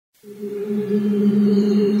This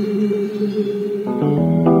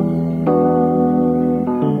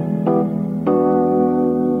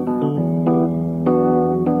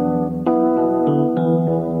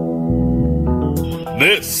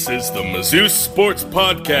is the Mizzou Sports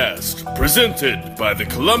Podcast, presented by the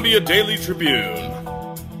Columbia Daily Tribune.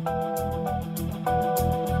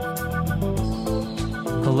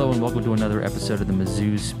 Hello and welcome to another episode of the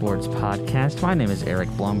Mizzou Sports Podcast. My name is Eric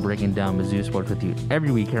Blum, breaking down Mizzou sports with you every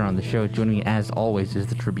week here on the show. Joining me, as always, is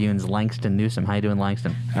the Tribune's Langston Newsome. How you doing,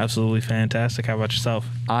 Langston? Absolutely fantastic. How about yourself?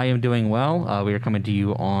 I am doing well. We are coming to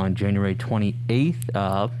you on January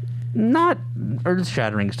 28th. Not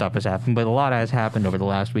earth-shattering stuff has happened, but a lot has happened over the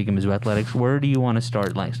last week in Mizzou athletics. Where do you want to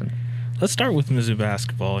start, Langston? Let's start with Mizzou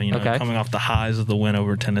basketball. Coming off the highs of the win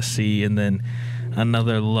over Tennessee, and then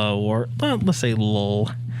another low, or let's say lull,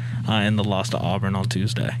 in the loss to Auburn on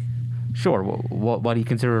Tuesday. Sure. What do you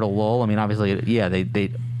consider it a lull? I mean, obviously, yeah, they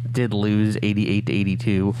did lose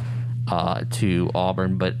 88-82 to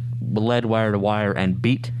Auburn, but led wire to wire and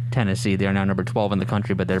beat Tennessee. They are now number 12 in the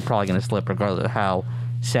country, but they're probably going to slip regardless of how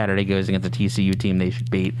Saturday goes against the TCU team they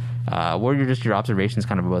should beat. What are your observations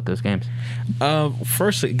kind of about those games?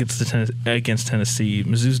 First, against Tennessee,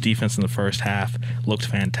 Mizzou's defense in the first half looked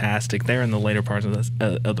fantastic. There in the later parts of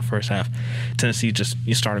the first half, Tennessee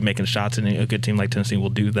you started making shots, and a good team like Tennessee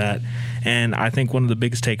will do that. And I think one of the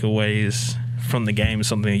biggest takeaways from the game is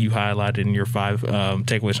something that you highlighted in your 5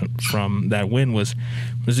 takeaways from that win was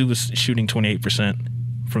Mizzou was shooting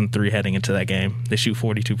 28% from 3 heading into that game. They shoot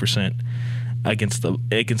 42% against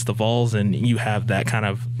the Vols, and you have that kind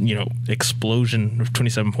of explosion of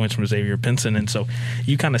 27 points from Xavier Pinson, and so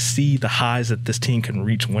you kind of see the highs that this team can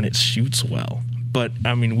reach when it shoots well. But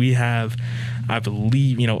I mean, we have, I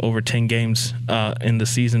believe, over 10 games in the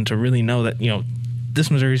season to really know that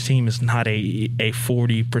this Missouri team is not a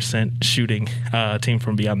 40% shooting team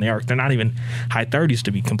from beyond the arc. They're not even high 30s,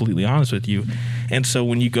 to be completely honest with you. And so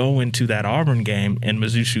when you go into that Auburn game and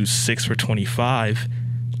Mizzou shoots 6 for 25,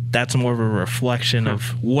 that's more of a reflection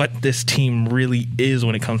of what this team really is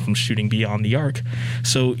when it comes from shooting beyond the arc.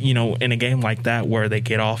 So, in a game like that where they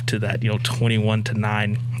get off to that,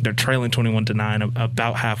 21-9, they're trailing 21-9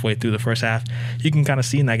 about halfway through the first half, you can kind of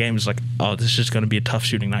see in that game, it's like, oh, this is just going to be a tough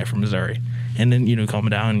shooting night for Missouri. And then, calm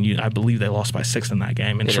down, and I believe they lost by 6 in that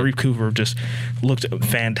game. And Sharif Cooper just looked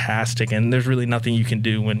fantastic, and there's really nothing you can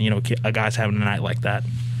do when, a guy's having a night like that.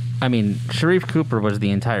 I mean, Sharif Cooper was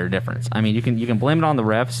the entire difference. I mean, you can blame it on the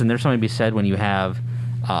refs, and there's something to be said when you have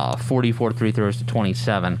 44 free throws to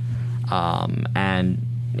 27. And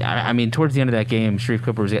I mean, towards the end of that game, Sharif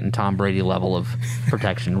Cooper was getting Tom Brady level of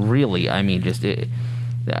protection. Really, I mean, just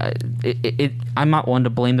I'm not one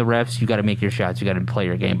to blame the refs. You got to make your shots, you got to play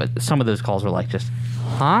your game. But some of those calls were like, just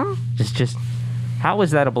how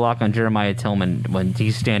is that a block on Jeremiah Tillman when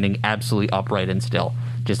he's standing absolutely upright and still?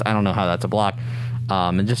 Just I don't know how that's a block.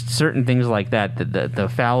 And just certain things like that. The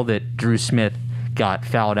foul that Drew Smith got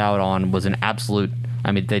fouled out on was an absolute.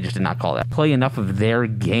 I mean, they just did not call that. Play enough of their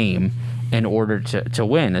game in order to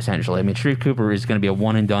win, essentially. I mean, Sharif Cooper is going to be a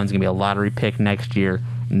one and done. He's going to be a lottery pick next year,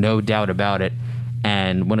 no doubt about it.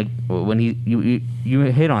 And when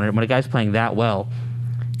you hit on it, when a guy's playing that well,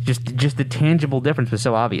 just the tangible difference was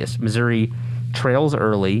so obvious. Missouri trails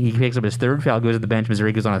early. He picks up his 3rd foul, goes to the bench.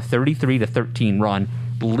 Missouri goes on a 33-13 run.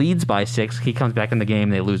 Leads by 6. He comes back in the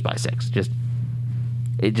game. They lose by 6. Just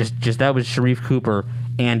that was Sharif Cooper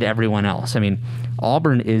and everyone else. I mean,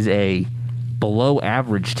 Auburn is a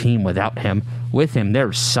below-average team without him. With him,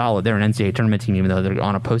 they're solid. They're an NCAA tournament team, even though they're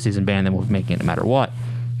on a postseason ban. They won't be making it no matter what.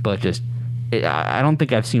 But I don't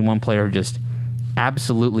think I've seen one player just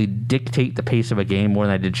absolutely dictate the pace of a game more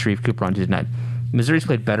than I did Sharif Cooper on Tuesday night. Missouri's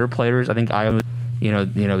played better players. I think Iowa,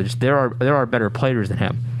 there are better players than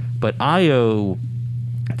him. But Iowa,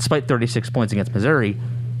 despite 36 points against Missouri,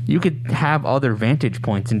 you could have other vantage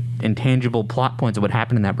points and tangible plot points of what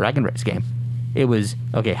happened in that bragging rights game. It was,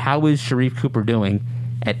 okay, how is Sharif Cooper doing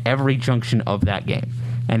at every junction of that game?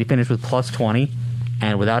 And he finished with plus 20,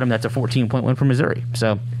 and without him, that's a 14-point win for Missouri.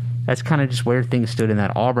 So that's kind of just where things stood in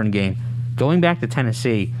that Auburn game. Going back to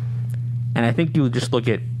Tennessee, and I think you would just look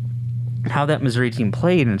at how that Missouri team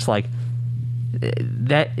played, and it's like,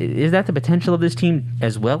 is that the potential of this team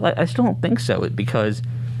as well? I still don't think so, because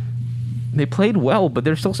they played well, but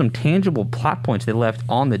there's still some tangible plot points they left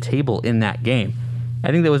on the table in that game.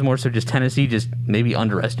 I think that was more so just Tennessee just maybe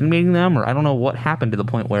underestimating them, or I don't know what happened to the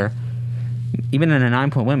point where even in a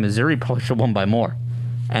 9-point win, Missouri probably should have won by more.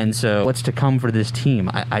 And so what's to come for this team?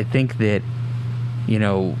 I think that,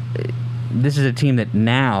 this is a team that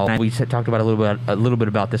now, we talked about a little bit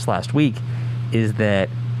about this last week, is that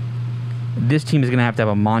this team is going to have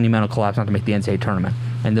a monumental collapse not to make the NCAA tournament.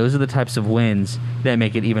 And those are the types of wins that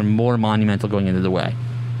make it even more monumental going into the way.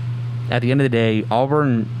 At the end of the day,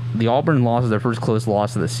 the Auburn loss is their first close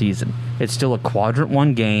loss of the season. It's still a quadrant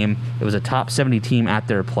 1 game. It was a top 70 team at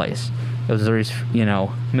their place. It was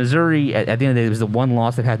Missouri, at the end of the day, it was the one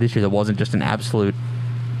loss they've had this year that wasn't just an absolute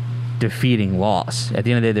defeating loss. At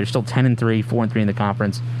the end of the day, they're still 10-3, 4-3 in the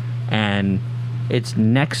conference, and it's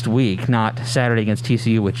next week, not Saturday against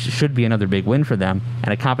TCU, which should be another big win for them,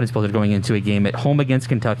 and a confidence builder going into a game at home against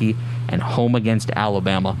Kentucky and home against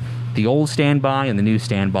Alabama. The old standby and the new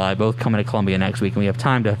standby both coming to Columbia next week, and we have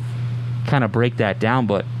time to kind of break that down,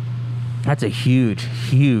 but that's a huge,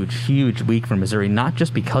 huge, huge week for Missouri, not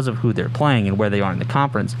just because of who they're playing and where they are in the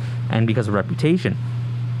conference and because of reputation,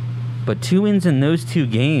 but 2 wins in those 2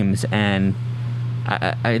 games, and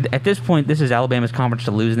at this point, this is Alabama's conference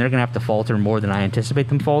to lose, and they're going to have to falter more than I anticipate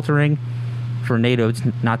them faltering for Nate Oates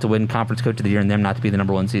not to win Conference Coach of the Year and them not to be the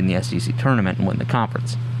number 1 seed in the SEC tournament and win the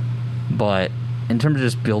conference. But in terms of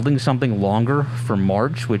just building something longer for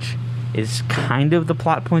March, which is kind of the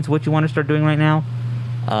plot points of what you want to start doing right now,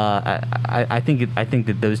 I think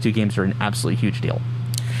that those 2 games are an absolutely huge deal.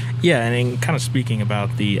 Yeah, and kind of speaking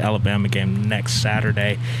about the Alabama game next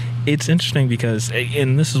Saturday, it's interesting because,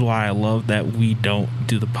 and this is why I love that we don't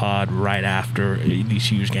do the pod right after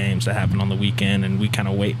these huge games that happen on the weekend, and we kind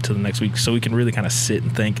of wait till the next week so we can really kind of sit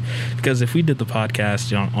and think. Because if we did the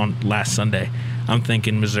podcast on last Sunday, I'm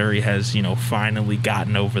thinking Missouri has, finally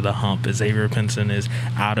gotten over the hump as Xavier Pinson is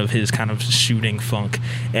out of his kind of shooting funk,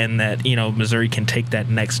 and that, Missouri can take that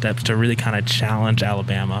next step to really kind of challenge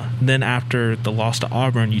Alabama. Then after the loss to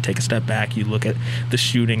Auburn, you take a step back, you look at the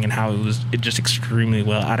shooting and how it just extremely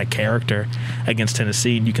well out of character against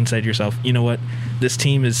Tennessee, and you can say to yourself, you know what, this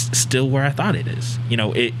team is still where I thought it is.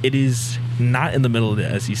 It is not in the middle of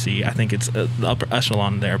the SEC. I think it's the upper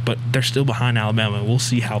echelon there, but they're still behind Alabama, and we'll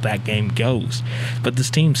see how that game goes. But this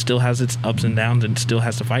team still has its ups and downs and still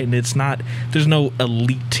has to fight, and there's no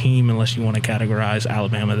elite team unless you want to categorize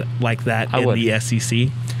Alabama like that the SEC.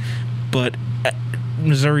 But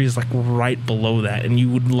Missouri is like right below that, and you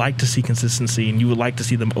would like to see consistency, and you would like to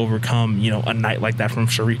see them overcome, a night like that from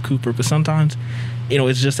Sharif Cooper. But sometimes,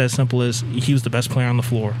 it's just as simple as he was the best player on the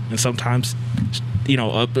floor, and sometimes,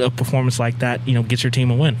 a performance like that, gets your team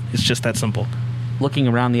a win. It's just that simple. Looking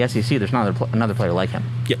around the SEC, there's not another player like him.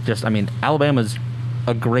 Yep. Alabama's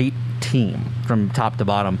a great team from top to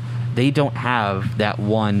bottom. They don't have that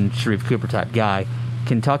one Sharif Cooper type guy.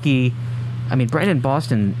 Kentucky, Brandon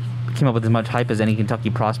Boston came up with as much hype as any Kentucky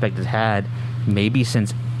prospect has had, maybe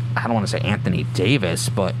since, I don't want to say Anthony Davis,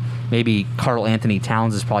 but maybe Karl Anthony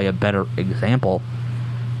Towns is probably a better example.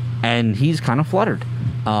 And he's kind of fluttered.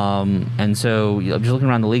 And so, just looking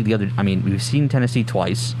around the league, we've seen Tennessee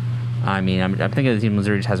twice. I'm thinking of the team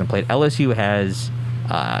Missouri just hasn't played. LSU has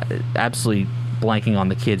absolutely blanking on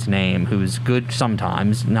the kid's name, who's good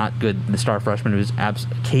sometimes, not good. The star freshman who's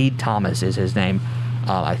Cade Thomas is his name,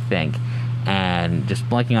 I think. And just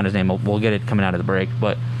blanking on his name, we'll get it coming out of the break.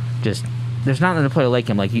 But just, there's not another player like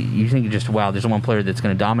him. Like, you think just, wow, there's one player that's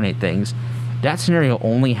going to dominate things. That scenario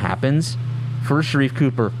only happens for Sharif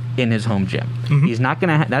Cooper in his home gym. Mm-hmm.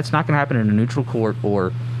 That's not gonna happen in a neutral court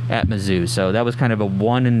or at Mizzou. So that was kind of a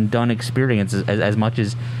one and done experience. As much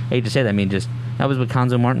as I hate to say that, that was what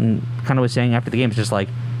Konzo Martin kind of was saying after the game. It's just like,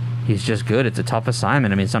 he's just good. It's a tough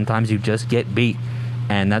assignment. Sometimes you just get beat,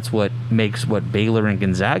 and that's what makes what Baylor and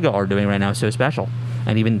Gonzaga are doing right now so special,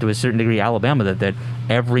 and even to a certain degree Alabama, that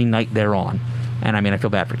every night they're on. And I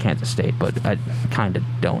feel bad for Kansas State, but I kind of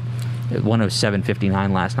don't.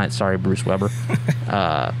 107-59 last night. Sorry, Bruce Weber.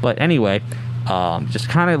 But anyway, just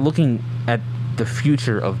kind of looking at the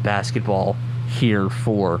future of basketball here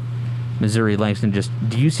for Missouri Langston. Just,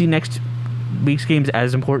 do you see next week's games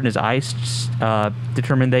as important as I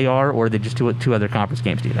determined they are, or are they just two other conference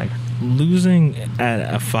games, do you think? Losing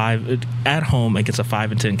at home against a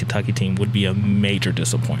 5-10 Kentucky team would be a major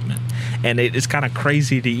disappointment, and it's kind of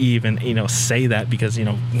crazy to even say that, because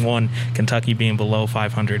one, Kentucky being below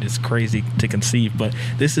 500 is crazy to conceive, but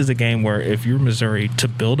this is a game where if you're Missouri, to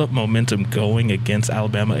build up momentum going against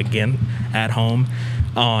Alabama again at home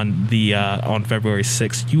on February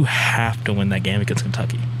 6th, you have to win that game against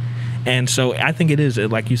Kentucky. And so I think it is,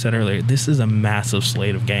 like you said earlier, this is a massive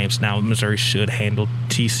slate of games. Now, Missouri should handle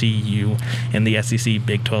TCU in the SEC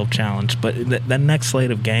Big 12 Challenge. But the next slate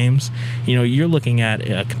of games, you're looking at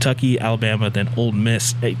Kentucky, Alabama, then Ole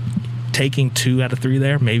Miss. Taking 2 out of 3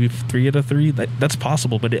 there, maybe 3 out of 3, that's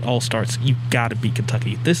possible, but it all starts, you got to beat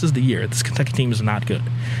Kentucky. This is the year. This Kentucky team is not good.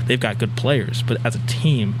 They've got good players, but as a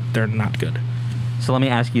team, they're not good. So let me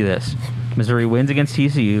ask you this. Missouri wins against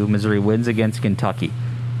TCU. Missouri wins against Kentucky.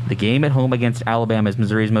 The game at home against Alabama is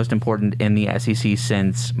Missouri's most important in the SEC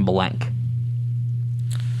since blank.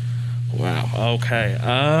 Wow. Okay.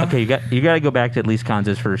 Okay, you got to go back to at least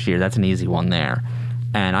Kansas' first year. That's an easy one there.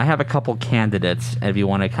 And I have a couple candidates if you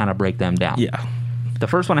want to kind of break them down. Yeah. The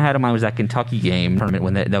first one I had in mind was that Kentucky game tournament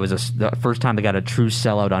when that was the first time they got a true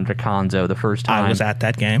sellout under Conzo. The first time I was at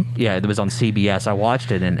that game. Yeah, it was on CBS. I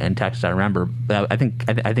watched it and texted. I remember. I think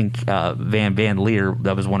Van Leer,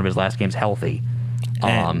 that was one of his last games healthy.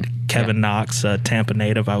 And Kevin Knox, Tampa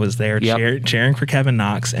native, I was there cheering for Kevin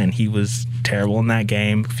Knox, and he was terrible in that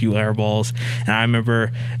game, a few air balls. And I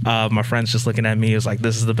remember my friends just looking at me. It was like,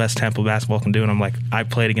 this is the best Tampa basketball can do. And I'm like, I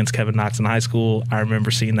played against Kevin Knox in high school. I remember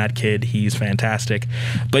seeing that kid. He's fantastic.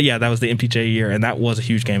 But, yeah, that was the MPJ year, and that was a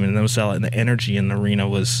huge game. And the energy in the arena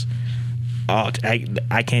was –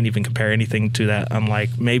 I can't even compare anything to that.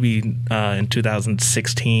 Unlike maybe in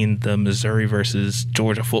 2016, the Missouri versus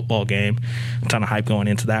Georgia football game, a ton of hype going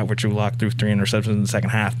into that, where Drew Lock threw 3 interceptions in the second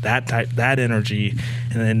half. That energy,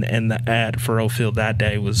 and at Faurot Field that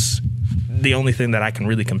day was the only thing that I can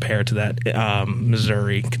really compare to that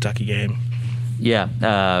Missouri-Kentucky game. Yeah,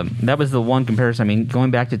 that was the one comparison. I mean,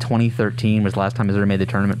 going back to 2013 was the last time Missouri made the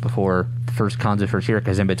tournament before Kansas first year,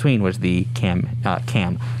 because in between was the Kim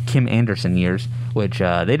Anderson years, which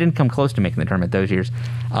they didn't come close to making the tournament those years.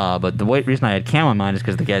 But the reason I had Cam on mind is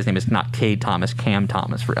because the guy's name is not Cade Thomas, Cam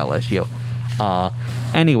Thomas for LSU.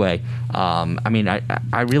 Anyway, I mean,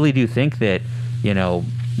 I really do think that, the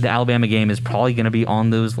Alabama game is probably going to be on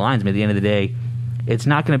those lines. I mean, at the end of the day, it's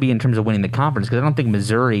not going to be in terms of winning the conference, because I don't think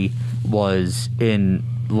Missouri was in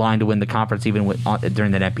line to win the conference even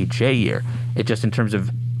during that MPJ year. It's just in terms of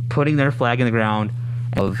putting their flag in the ground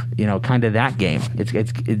of, kind of that game.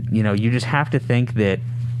 You just have to think that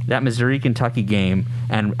Missouri-Kentucky game,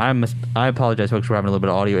 and I apologize, folks, for having a little bit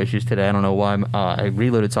of audio issues today. I don't know why. I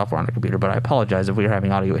reloaded software on the computer, but I apologize if we are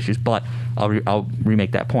having audio issues. But I'll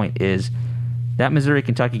remake that point, is that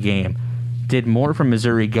Missouri-Kentucky game did more for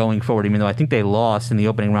Missouri going forward, even though I think they lost in the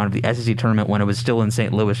opening round of the SEC tournament when it was still in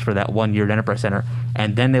St. Louis for that 1 year at Enterprise Center,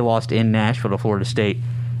 and then they lost in Nashville to Florida State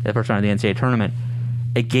the first round of the NCAA tournament.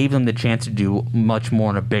 It gave them the chance to do much more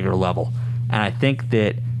on a bigger level. And I think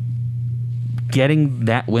that getting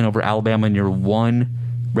that win over Alabama in your one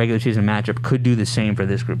regular season matchup could do the same for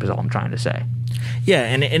this group, is all I'm trying to say. Yeah,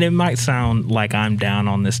 and it might sound like I'm down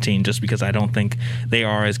on this team just because I don't think they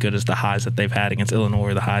are as good as the highs that they've had against Illinois,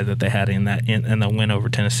 or the highs that they had in the win over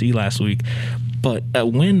Tennessee last week. But a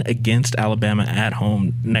win against Alabama at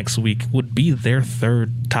home next week would be their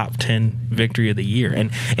third top 10 victory of the year.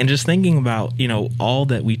 And just thinking about, all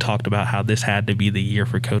that we talked about, how this had to be the year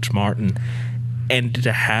for Coach Martin, and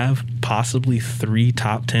to have possibly 3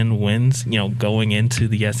 top 10 wins, going into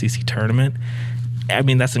the SEC tournament, I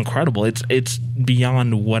mean, that's incredible. It's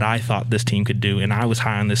beyond what I thought this team could do, and I was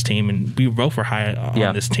high on this team, and we both were high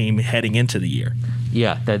on this team heading into the year.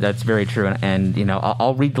 Yeah, that's very true. And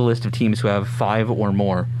I'll read the list of teams who have 5 or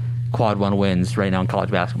more quad 1 wins right now in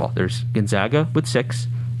college basketball. There's Gonzaga with 6,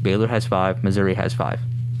 Baylor has 5, Missouri has 5.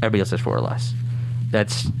 Everybody else has 4 or less.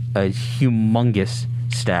 That's a humongous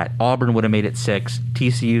stat. Auburn would have made it 6.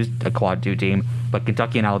 TCU's a quad 2 team, but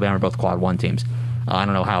Kentucky and Alabama are both quad 1 teams. I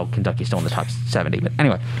don't know how Kentucky's still in the top 70, but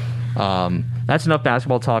anyway, that's enough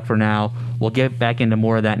basketball talk for now. We'll get back into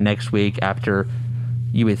more of that next week after.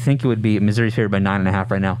 You would think it would be Missouri's favored by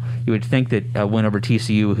 9.5 right now. You would think that a win over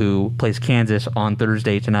TCU, who plays Kansas on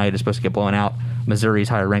Thursday tonight, is supposed to get blown out. Missouri's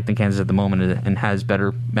higher ranked than Kansas at the moment and has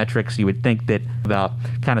better metrics. You would think that about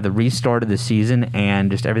kind of the restart of the season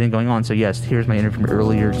and just everything going on. So yes, here's my interview from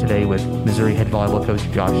earlier today with Missouri head volleyball coach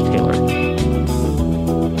Josh Taylor.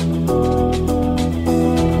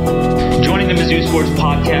 Joining the Mizzou Sports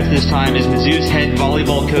Podcast this time is Mizzou's head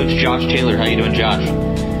volleyball coach Josh Taylor. How you doing, Josh?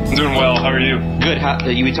 I'm doing well. How are you? Good.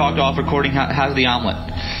 We talked off recording. How's the omelet?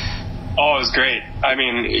 Oh, it was great. I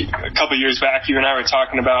mean, a couple years back, you and I were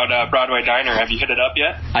talking about Broadway Diner. Have you hit it up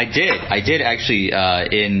yet? I did actually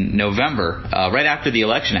in November, right after the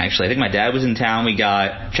election, actually. I think my dad was in town. We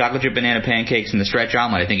got chocolate chip banana pancakes and the stretch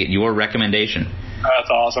omelet, I think, at your recommendation.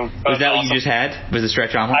 That's awesome. Was that what you just had? Was the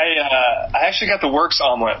stretch omelet? I actually got the works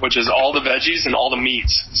omelet, which is all the veggies and all the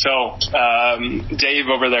meats. So Dave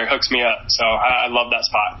over there hooks me up. So I love that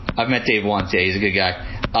spot. I've met Dave once. Yeah, he's a good guy.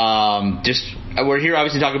 We're here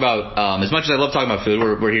obviously talking about, as much as I love talking about food,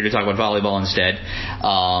 we're here to talk about volleyball instead.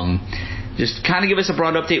 Just kind of give us a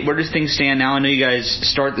broad update. Where does things stand now? I know you guys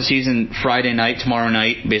start the season Friday night, tomorrow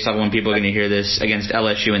night, based on when people are going to hear this, against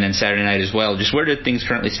LSU, and then Saturday night as well. Just where do things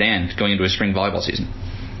currently stand going into a spring volleyball season?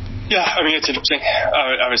 Yeah, I mean, it's interesting.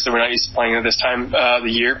 Obviously, we're not used to playing at this time of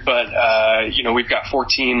the year, but, we've got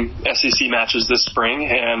 14 SEC matches this spring,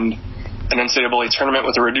 and an NCAA tournament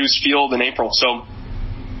with a reduced field in April. So,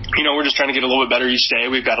 we're just trying to get a little bit better each day.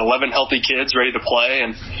 We've got 11 healthy kids ready to play,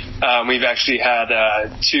 and we've actually had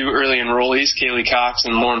 2 early enrollees, Kaylee Cox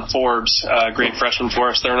and Lauren Forbes, great freshmen for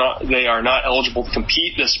us. They are not eligible to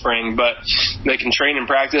compete this spring, but they can train and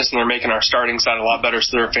practice, and they're making our starting side a lot better,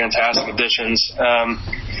 so they're fantastic additions.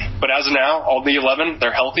 But as of now, all the 11,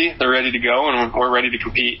 they're healthy, they're ready to go, and we're ready to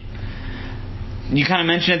compete. You kind of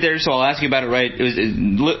mentioned it there, so I'll ask you about it right. It was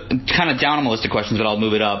kind of down on the list of questions, but I'll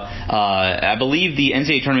move it up. I believe the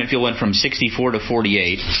NCAA tournament field went from 64 to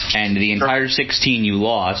 48, and the entire 16 you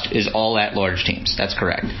lost is all at-large teams. That's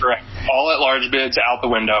correct? Correct. All at-large bids out the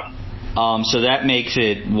window. So that makes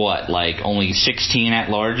it, what, like only 16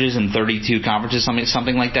 at-larges and 32 conferences,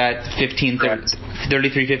 something like that? 33-15,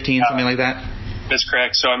 something like that? That's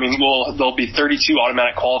correct. So, there'll be 32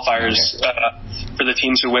 automatic qualifiers for the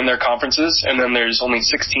teams who win their conferences, and then there's only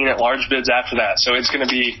 16 at-large bids after that. So it's going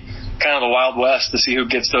to be kind of the Wild West to see who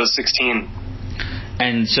gets those 16.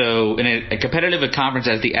 And so in a competitive conference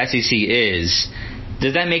as the SEC is,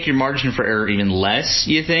 does that make your margin for error even less,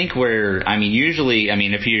 you think? Where, usually,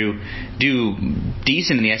 if you do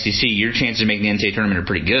decent in the SEC, your chances of making the NCAA tournament are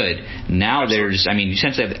pretty good. Now there's, you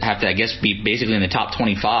essentially have to, I guess, be basically in the top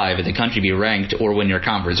 25 of the country, be ranked, or win your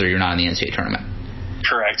conference, or you're not in the NCAA tournament.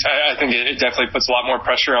 Correct. I think it definitely puts a lot more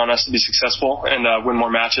pressure on us to be successful and win more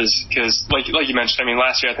matches because, like you mentioned,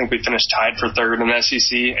 last year I think we finished tied for third in the SEC,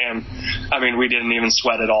 and we didn't even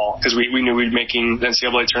sweat at all because we knew we'd be making the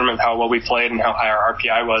NCAA tournament, how well we played and how high our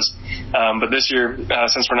RPI was. But this year,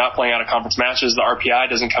 since we're not playing out of conference matches, the RPI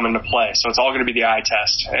doesn't come into play, so it's all going to be the eye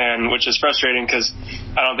test, and which is frustrating because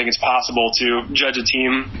I don't think it's possible to judge a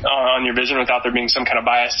team on your vision without there being some kind of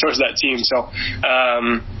bias towards that team. So.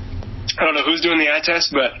 I don't know who's doing the eye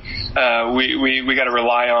test, but we got to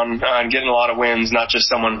rely on getting a lot of wins, not just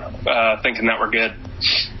someone thinking that we're good.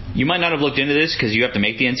 You might not have looked into this because you have to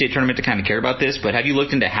make the NCAA tournament to kind of care about this, but have you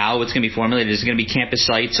looked into how it's going to be formulated? Is it going to be campus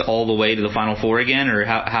sites all the way to the Final Four again, or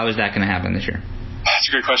how is that going to happen this year? That's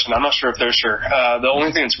a great question. I'm not sure if they're sure. The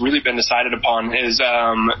only thing that's really been decided upon is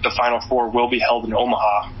the Final Four will be held in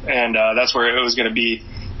Omaha, and that's where it was going to be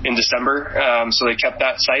in December, so they kept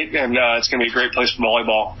that site, and it's going to be a great place for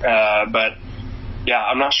volleyball. But yeah,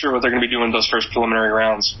 I'm not sure what they're going to be doing those first preliminary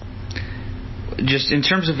rounds. Just in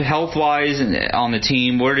terms of health-wise on the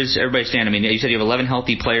team, where does everybody stand? You said you have 11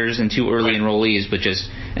 healthy players and 2 early enrollees, but just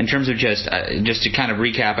in terms of just to kind of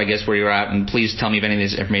recap, I guess, where you're at, and please tell me if any of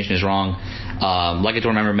this information is wrong.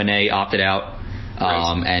 Legator member Monet opted out,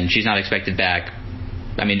 and she's not expected back.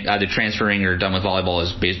 Either transferring or done with volleyball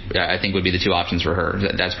I think would be the 2 options for her.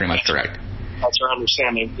 That's pretty much correct. That's our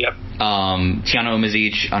understanding, yep. Tiana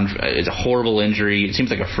Omazic is a horrible injury. It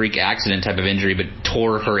seems like a freak accident type of injury, but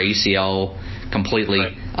tore her ACL completely.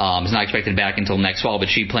 Right. Is not expected back until next fall, but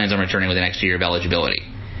she plans on returning with an extra year of eligibility.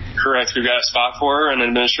 Correct. We've got a spot for her, and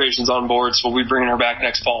administration's on board, so we'll be bringing her back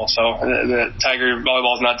next fall. So the Tiger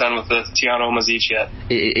volleyball is not done with the Tiana Omazic yet.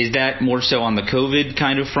 Is that more so on the COVID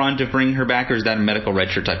kind of front of bringing her back, or is that a medical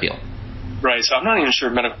redshirt type deal? Right, so I'm not even sure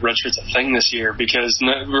if medical redshirt's a thing this year because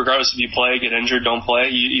regardless if you play, get injured, don't play,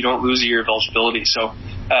 you don't lose a year of eligibility. So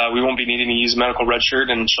we won't be needing to use a medical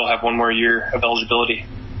redshirt, and she'll have 1 more year of eligibility.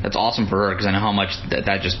 That's awesome for her because I know how much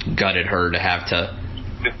that just gutted her to have to.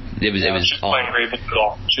 It was she was playing great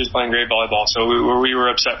volleyball. She was playing great volleyball, so we were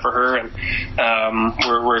upset for her, and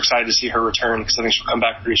we're excited to see her return because I think she'll come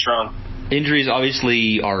back pretty strong. Injuries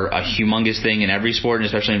obviously are a humongous thing in every sport, and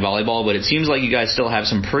especially in volleyball, but it seems like you guys still have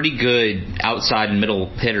some pretty good outside and middle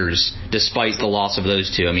hitters despite the loss of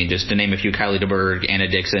those 2. Just to name a few, Kylie DeBerg, Anna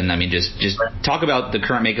Dixon. Just talk about the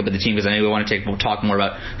current makeup of the team because I know we want to talk more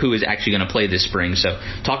about who is actually going to play this spring. So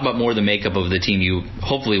talk about more of the makeup of the team you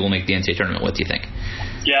hopefully will make the NCAA tournament. What do you think?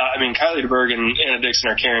 Yeah, Kylie DeBerg and Anna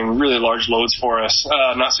Dixon are carrying really large loads for us.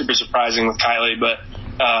 Not super surprising with Kylie, but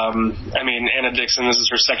Anna Dixon, this is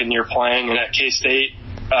her 2nd year playing, and at K-State,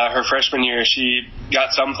 her freshman year, she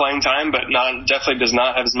got some playing time, but definitely does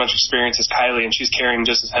not have as much experience as Kylie, and she's carrying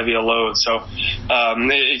just as heavy a load. So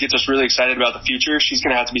it gets us really excited about the future. She's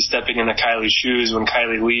going to have to be stepping into Kylie's shoes when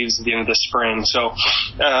Kylie leaves at the end of the spring. So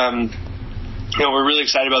we're really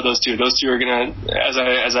excited about those 2. Those 2 are going to,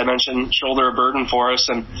 as I mentioned, shoulder a burden for us,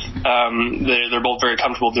 and they're both very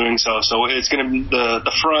comfortable doing so. So it's going to be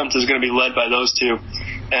the front is going to be led by those 2,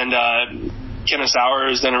 and Kenna Sauer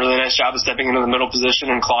has done a really nice job of stepping into the middle position,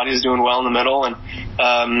 and Claudia's doing well in the middle. And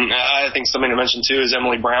I think something to mention too is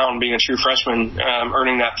Emily Brown, being a true freshman,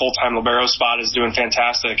 earning that full-time libero spot, is doing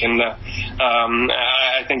fantastic. And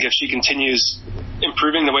I think if she continues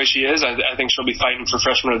improving the way she is, I think she'll be fighting for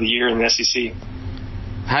freshman of the year in the SEC.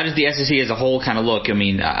 How does the SEC as a whole kind of look? I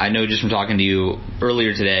mean, I know just from talking to you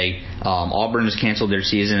earlier today, Auburn has canceled their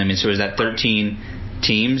season. I mean, so is that 13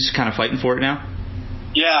 teams kind of fighting for it now?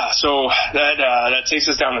 Yeah, so that takes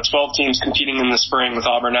us down to 12 teams competing in the spring with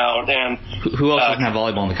Auburn out. And who else doesn't have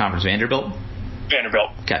volleyball in the conference? Vanderbilt?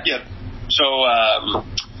 Vanderbilt. Okay. Yep. So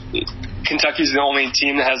Kentucky's the only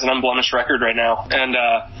team that has an unblemished record right now, and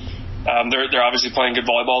they're obviously playing good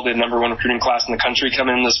volleyball. They had number 1 recruiting class in the country come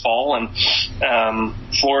in this fall, and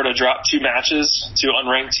Florida dropped 2 matches to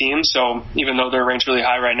unranked teams. So even though they're ranked really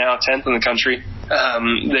high right now, 10th in the country,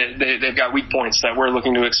 they've got weak points that we're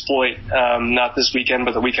looking to exploit. Not this weekend,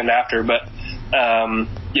 but the weekend after. But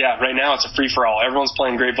right now it's a free for all. Everyone's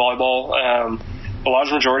playing great volleyball. A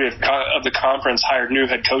large majority of the conference hired new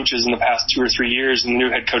head coaches in the past 2 or 3 years, and the new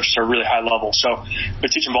head coaches are really high level. So they're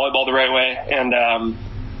teaching volleyball the right way, and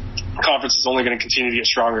conference is only going to continue to get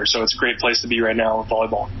stronger. So it's a great place to be right now with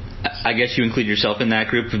volleyball. I guess you include yourself in that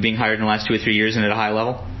group of being hired in the last 2 or 3 years and at a high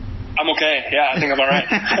level? I'm okay. Yeah, I think I'm all right.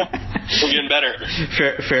 We're getting better.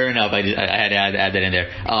 Fair enough. I had to add that in there.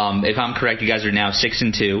 If I'm correct, you guys are now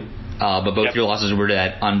 6-2, but both your losses were to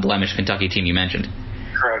that unblemished Kentucky team you mentioned.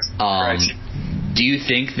 Correct. Do you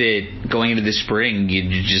think that going into the spring,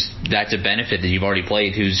 that's a benefit that you've already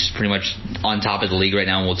played, who's pretty much on top of the league right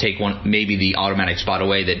now and will take maybe the automatic spot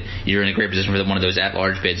away, that you're in a great position for one of those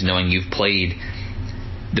at-large bids, knowing you've played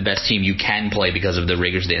the best team you can play because of the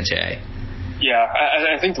rigors of the NCAA? Yeah,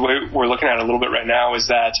 I think the way we're looking at it a little bit right now is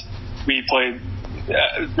that we played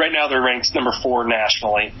right now they're ranked number 4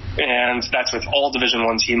 nationally, and that's with all Division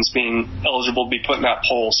I teams being eligible to be put in that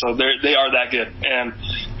poll. So they are that good. And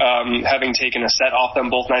having taken a set off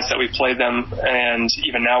them both nights that we played them, and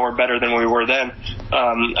even now we're better than we were then,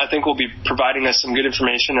 I think will be providing us some good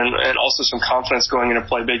information and also some confidence going into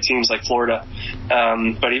play big teams like Florida.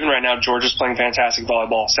 But even right now, Georgia's playing fantastic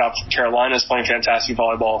volleyball. South Carolina's playing fantastic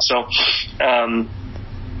volleyball. So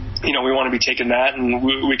we want to be taking that, and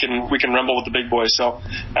we can rumble with the big boys. So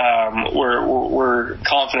we're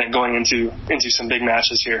confident going into some big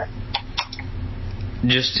matches here.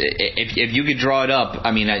 Just if you could draw it up,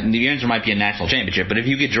 I mean, the answer might be a national championship, but if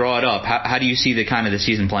you could draw it up, how do you see the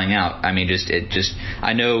season playing out? I mean,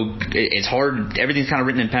 I know it's hard. Everything's kind of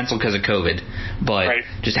written in pencil because of COVID, but right.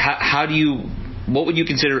 Just how do you? What would you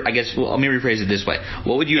consider? I guess. Well, let me rephrase it this way: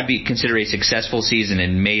 what would you consider a successful season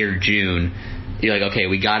in May or June? You're like, okay,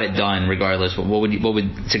 we got it done regardless. What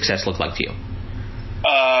would success look like to you?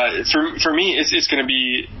 For me, it's going to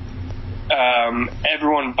be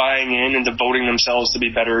everyone buying in and devoting themselves to be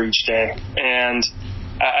better each day. And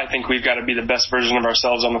I think we've got to be the best version of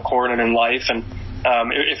ourselves on the court and in life. And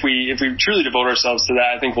if we truly devote ourselves to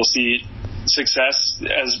that, I think we'll see success,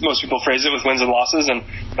 as most people phrase it, with wins and losses. And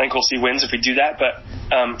I think we'll see wins if we do that. But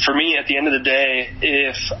for me, at the end of the day,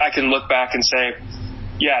 if I can look back and say,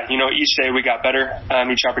 yeah, each day we got better.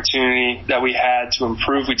 Each opportunity that we had to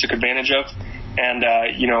improve, we took advantage of. And,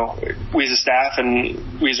 we as a staff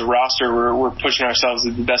and we as a roster, we're pushing ourselves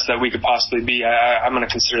to the best that we could possibly be. I'm going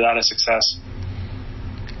to consider that a success.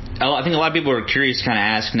 I think a lot of people are curious to kind of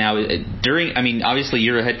ask now, obviously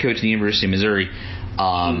you're a head coach at the University of Missouri.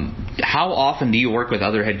 How often do you work with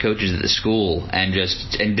other head coaches at the school? And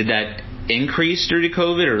did that increase due to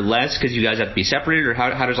COVID or less because you guys have to be separated, or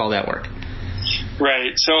how does all that work?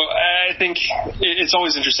 Right. So I think it's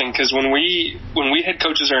always interesting because when we head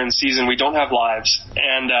coaches are in season, we don't have lives.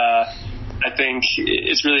 And I think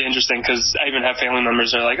it's really interesting because I even have family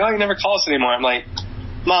members that are like, oh, you never call us anymore. I'm like,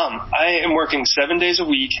 Mom, I am working 7 days a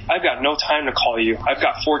week. I've got no time to call you. I've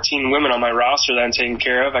got 14 women on my roster that I'm taking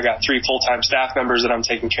care of. I got 3 full-time staff members that I'm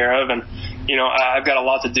taking care of. And, I've got a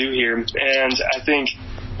lot to do here. And I think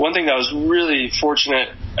one thing that was really fortunate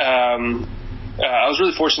I was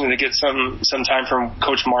really fortunate to get some time from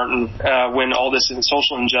Coach Martin when all this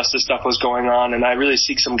social injustice stuff was going on, and I really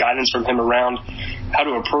seek some guidance from him around how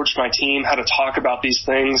to approach my team, how to talk about these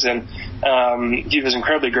things, and he was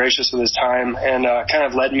incredibly gracious with his time and kind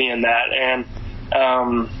of led me in that. And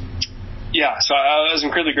so I was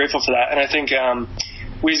incredibly grateful for that. And I think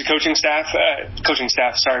we as a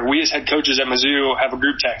we as head coaches at Mizzou have a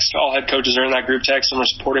group text. All head coaches are in that group text, and we're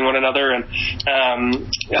supporting one another. And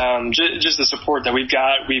just the support that we've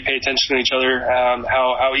got, we pay attention to each other,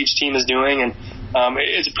 how each team is doing, and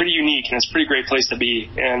it's pretty unique and it's a pretty great place to be.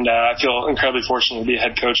 And I feel incredibly fortunate to be a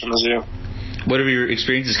head coach at Mizzou. What have your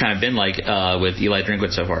experiences kind of been like with Eli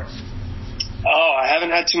Drinkwitz so far? Oh, I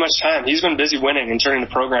haven't had too much time. He's been busy winning and turning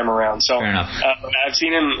the program around. So I've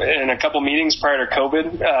seen him in a couple meetings prior to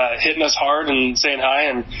COVID, hitting us hard and saying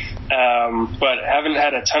hi, but haven't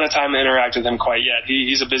had a ton of time to interact with him quite yet.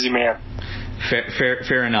 He's a busy man.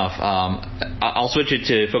 Fair enough. I'll switch it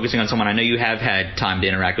to focusing on someone I know you have had time to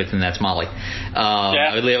interact with, and that's Molly.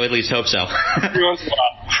 I would at least hope so. Every once in a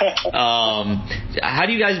while. How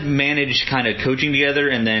do you guys manage kind of coaching together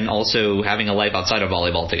and then also having a life outside of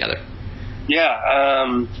volleyball together? Yeah,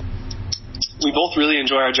 we both really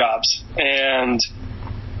enjoy our jobs, and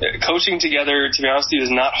coaching together, to be honest with you,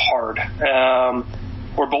 is not hard.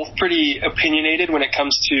 We're both pretty opinionated when it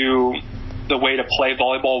comes to the way to play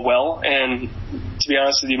volleyball well, and to be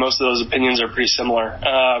honest with you, most of those opinions are pretty similar.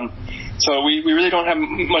 So we really don't have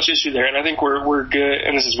much issue there, and I think we're good,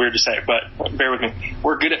 and this is weird to say, but bear with me.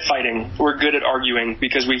 We're good at fighting. We're good at arguing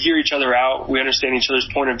because we hear each other out, we understand each other's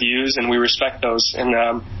point of views, and we respect those, and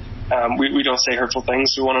we don't say hurtful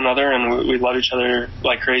things to one another, and we love each other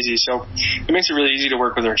like crazy. So it makes it really easy to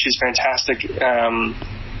work with her. She's fantastic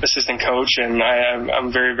assistant coach, and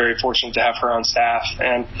I'm very, very fortunate to have her on staff.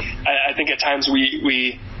 And I think at times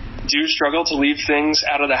we do struggle to leave things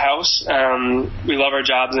out of the house. We love our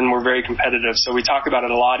jobs, and we're very competitive, so we talk about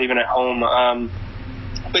it a lot, even at home.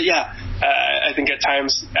 But yeah, I think at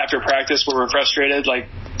times after practice where we're frustrated, like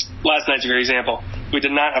last night's a great example. We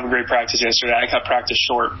did not have a great practice yesterday. I cut practice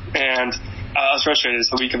short, and I was frustrated. It's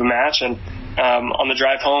the week of a match, and on the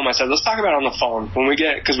drive home, I said, let's talk about it on the phone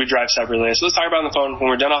because we drive separately. So let's talk about it on the phone. When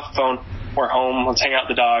we're done off the phone, we're home. Let's hang out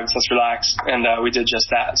with the dogs. Let's relax. And we did just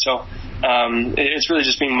that. So it's really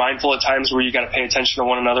just being mindful at times where you got to pay attention to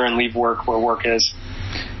one another and leave work where work is.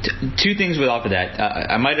 Two things off of that.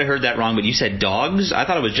 I might have heard that wrong, but you said dogs? I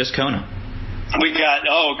thought it was just Kona. We got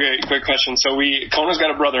great question. So Kona's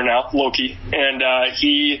got a brother now, Loki, and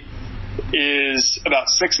he is about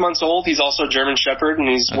 6 months old. He's also a German Shepherd, and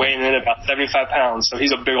he's weighing in about 75 pounds. So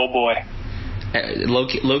he's a big old boy.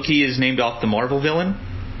 Loki is named off the Marvel villain?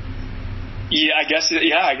 Yeah, I guess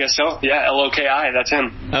so. Yeah, Loki. That's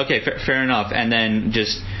him. Okay, fair enough. And then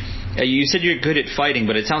just you said you're good at fighting,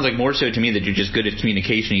 but it sounds like more so to me that you're just good at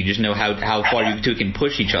communication. You just know how far you two can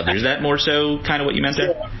push each other. Is that more so kind of what you meant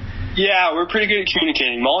there? Yeah, we're pretty good at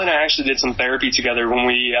communicating. Molly and I actually did some therapy together when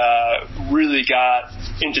we really got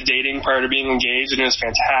into dating prior to being engaged, and it was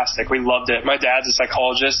fantastic. We loved it. My dad's a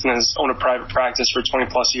psychologist and has owned a private practice for 20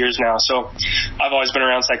 plus years now, so I've always been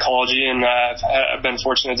around psychology, and I've been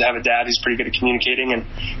fortunate to have a dad who's pretty good at communicating, and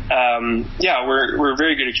yeah, we're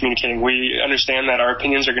very good at communicating. We understand that our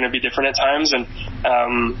opinions are going to be different at times, and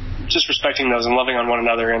just respecting those and loving on one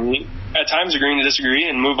another, and at times agreeing to disagree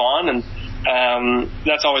and move on, and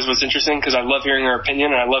that's always what's interesting because I love hearing her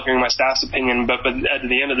opinion and I love hearing my staff's opinion, but at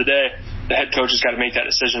the end of the day, the head coach has got to make that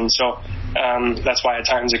decision. So that's why at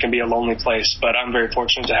times it can be a lonely place, but I'm very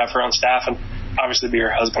fortunate to have her on staff and obviously be her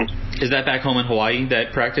husband. Is that back home in Hawaii,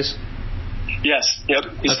 that practice? Yes. Yep.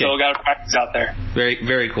 He's still got a practice out there. Very,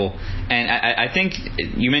 very cool. And I think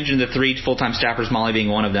you mentioned the 3 full-time staffers, Molly being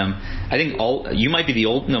one of them. I think you might be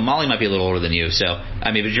Molly might be a little older than you. So,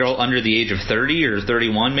 I mean, but you're all under the age of 30 or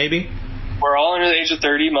 31 maybe? We're all under the age of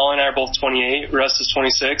 30. Molly and I are both 28. Russ is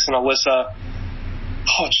 26. And Alyssa,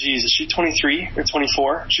 is she 23 or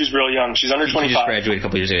 24? She's real young. She's under 25. She just graduated a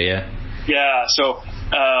couple years ago, yeah. Yeah, so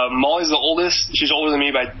Molly's the oldest. She's older than me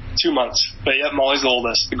by 2 months. But yep, Molly's the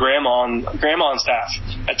oldest. The grandma on staff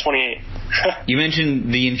at 28. You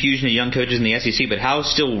mentioned the infusion of young coaches in the SEC, but how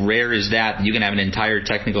still rare is that you can have an entire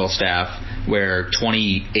technical staff where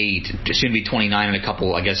 28, soon to be 29 in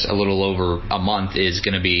a little over a month is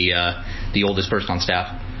going to be the oldest person on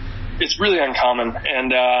staff? It's really uncommon,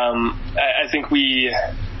 and I think we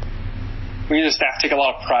as a staff take a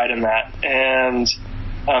lot of pride in that, and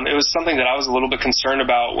it was something that I was a little bit concerned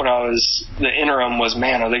about when I was the interim was,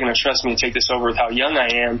 man, are they going to trust me to take this over with how young I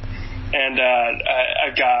am? And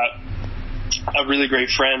I've got a really great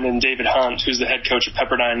friend in David Hunt, who's the head coach at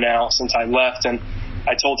Pepperdine now since I left, and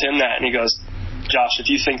I told him that, and he goes, Josh, if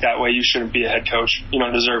you think that way, you shouldn't be a head coach. You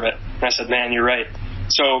don't deserve it. And I said, man, you're right.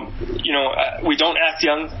 So, we don't act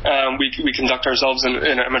young. We conduct ourselves in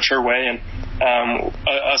a mature way, and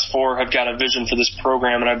us four have got a vision for this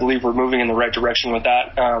program, and I believe we're moving in the right direction with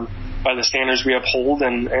that by the standards we uphold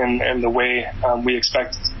and the way we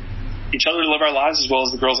expect each other to live our lives as well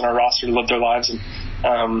as the girls on our roster to live their lives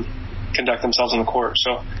and conduct themselves on the court.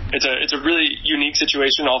 So it's a really unique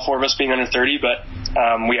situation, all four of us being under 30, but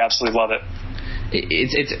we absolutely love it.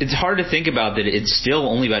 It's hard to think about that it's still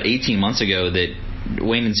only about 18 months ago that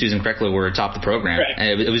Wayne and Susan Kreckler were atop the program. Right.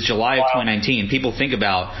 And it was July of 2019. People think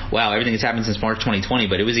about, wow, everything that's happened since March 2020,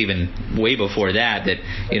 but it was even way before that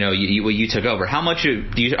you took over. How much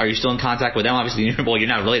are you still in contact with them? Obviously, you're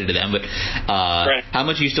not related to them, but right. How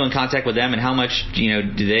much are you still in contact with them, and how much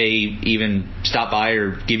do they even stop by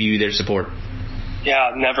or give you their support?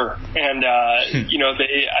 Yeah, never. And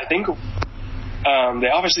I think they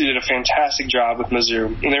obviously did a fantastic job with Mizzou,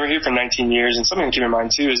 and they were here for 19 years. And something to keep in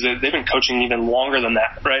mind too is that they've been coaching even longer than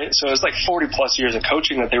that, right? So it's like 40 plus years of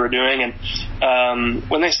coaching that they were doing. And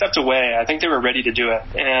when they stepped away, I think they were ready to do it,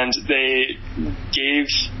 and they gave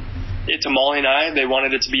it to Molly and I. They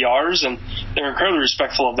wanted it to be ours, and they were incredibly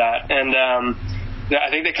respectful of that. And I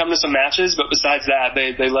think they come to some matches, but besides that,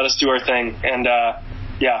 they let us do our thing. And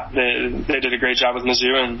they did a great job with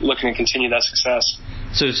Mizzou and looking to continue that success.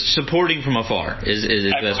 So supporting from afar is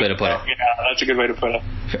the best way to put it. Yeah, that's a good way to put it.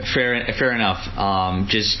 Fair enough.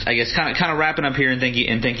 Just I guess kind of wrapping up here, and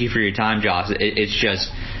thank you for your time, Josh. It's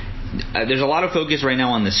just there's a lot of focus right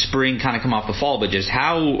now on the spring, kind of come off the fall, but just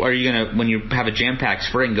how are you gonna, when you have a jam-packed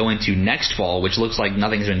spring, go into next fall, which looks like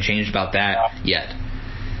nothing's been changed about that yet?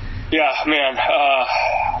 Yeah, man,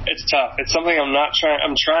 it's tough. It's something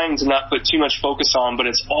I'm trying to not put too much focus on, but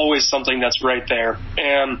it's always something that's right there.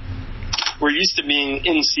 And we're used to being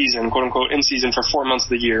in season, quote unquote, in season for 4 months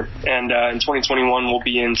of the year. And in 2021, we'll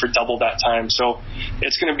be in for double that time. So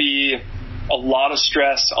it's going to be a lot of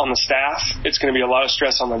stress on the staff. It's going to be a lot of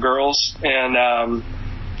stress on the girls. And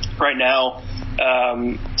right now,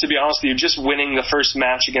 to be honest with you, just winning the first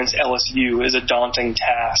match against LSU is a daunting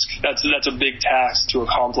task. That's a big task to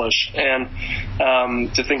accomplish. And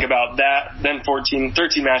to think about that, then 13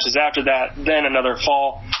 matches after that, then another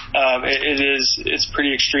fall, it's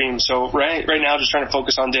pretty extreme. So right now, just trying to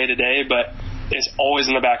focus on day to day, but it's always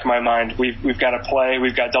in the back of my mind. We've got to play.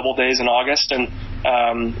 We've got double days in August, and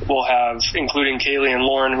we'll have, including Kaylee and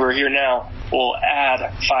Lauren, who are here now, we'll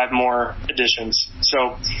add 5 more additions.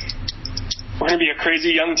 So we're going to be a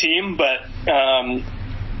crazy young team, but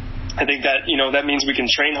I think that, that means we can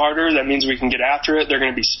train harder. That means we can get after it. They're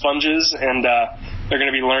going to be sponges, and they're going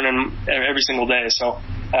to be learning every single day. So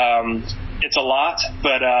it's a lot,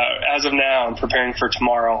 but as of now, I'm preparing for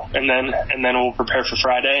tomorrow, and then we'll prepare for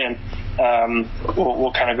Friday, and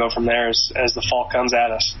we'll kind of go from there as the fall comes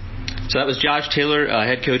at us. So that was Josh Taylor,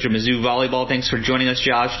 head coach of Mizzou volleyball. Thanks for joining us,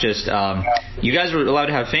 Josh. Just you guys were allowed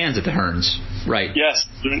to have fans at the Hearns, right? Yes.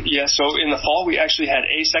 So in the fall, we actually had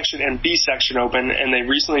A section and B section open, and they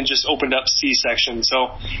recently just opened up C section.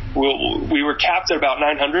 So we were capped at about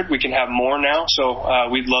 900. We can have more now. So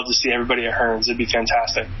we'd love to see everybody at Hearns. It'd be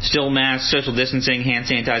fantastic. Still masks, social distancing, hand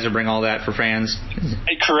sanitizer. Bring all that for fans.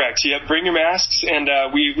 Correct. Yeah, bring your masks, and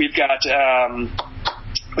we've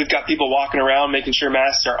got people walking around, making sure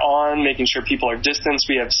masks are on, making sure people are distanced.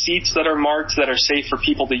 We have seats that are marked that are safe for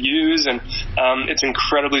people to use, and it's an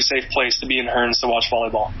incredibly safe place to be in Hearns to watch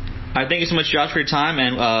volleyball. All right, thank you so much, Josh, for your time,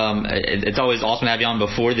 and it's always awesome to have you on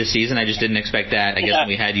before the season. I just didn't expect that. I guess when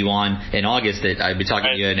we had you on in August that I'd be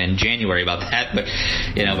talking to you in January about that, but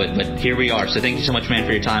but here we are. So thank you so much, man,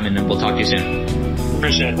 for your time, and we'll talk to you soon.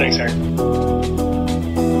 Appreciate it. Thanks, Eric.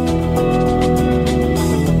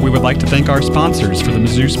 We would like to thank our sponsors for the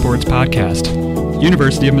Mizzou Sports Podcast.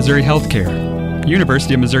 University of Missouri Healthcare.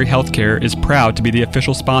 University of Missouri Healthcare is proud to be the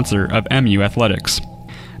official sponsor of MU Athletics.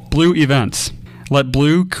 Blue Events. Let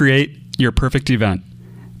Blue create your perfect event.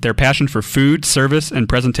 Their passion for food, service, and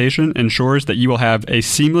presentation ensures that you will have a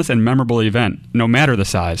seamless and memorable event, no matter the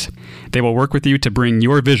size. They will work with you to bring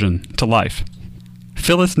your vision to life.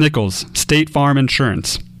 Phyllis Nichols, State Farm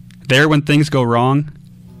Insurance. There when things go wrong,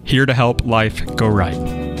 here to help life go right.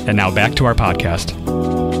 And now back to our podcast.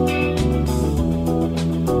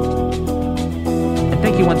 And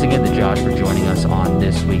thank you once again to Josh for joining us on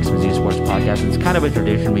this week's Mizzou Sports Podcast. It's kind of a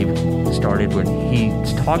tradition we've started when he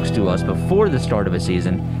talks to us before the start of a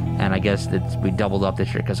season, and I guess we doubled up this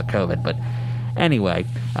year because of COVID. But anyway,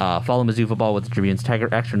 follow Mizzou Football with the Tribune's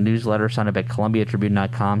Tiger Extra newsletter. Sign up at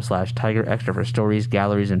columbiatribune.com/Tiger Extra for stories,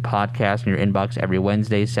 galleries, and podcasts in your inbox every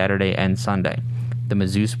Wednesday, Saturday, and Sunday. The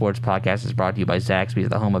Mizzou Sports Podcast is brought to you by Zaxby's,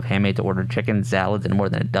 the home of handmade-to-order chicken, salads, and more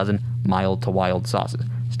than a dozen mild-to-wild sauces.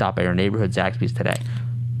 Stop by your neighborhood Zaxby's today.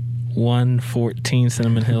 114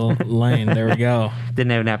 Cinnamon Hill Lane. There we go.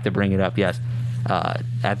 Didn't even have to bring it up, yes.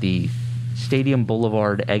 At the Stadium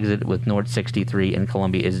Boulevard exit with North 63 in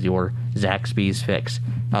Columbia is your Zaxby's fix.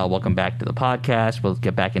 Welcome back to the podcast. We'll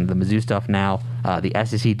get back into the Mizzou stuff now. The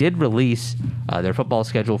SEC did release their football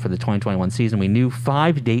schedule for the 2021 season. We knew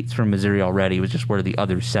 5 dates from Missouri already. It was just where the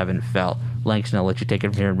other 7 fell. Langston, I'll let you take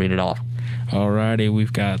it from here and read it off. Alrighty,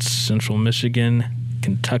 we've got Central Michigan,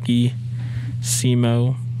 Kentucky,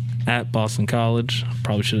 SEMO, at Boston College.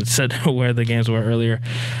 Probably should have said where the games were earlier.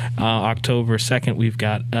 October 2nd, we've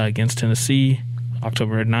got against Tennessee.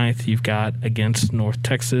 October 9th, you've got against North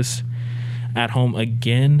Texas. At home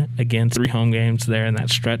again against 3 home games there in that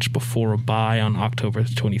stretch before a bye on October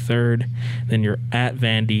 23rd. Then you're at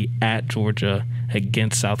Vandy, at Georgia,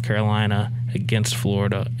 against South Carolina, against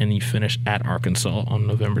Florida, and you finish at Arkansas on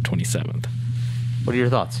November 27th. What are your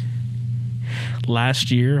thoughts?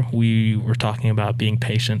 Last year, we were talking about being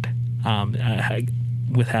patient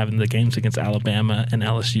with having the games against Alabama and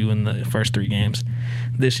LSU in the first 3 games.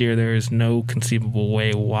 This year, there is no conceivable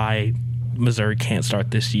way why Missouri can't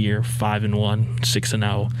start this year 5-1,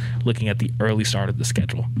 6-0, looking at the early start of the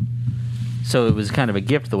schedule. So it was kind of a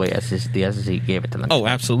gift the way the SEC gave it to them. Oh,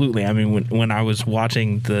 absolutely. I mean, when I was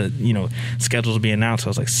watching the schedules being announced, I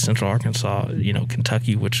was like, Central Arkansas,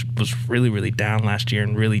 Kentucky, which was really, really down last year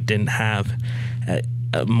and really didn't have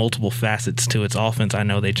multiple facets to its offense. I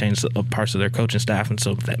know they changed parts of their coaching staff, and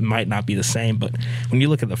so that might not be the same. But when you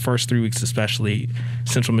look at the first 3 weeks, especially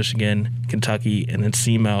Central Michigan, Kentucky, and then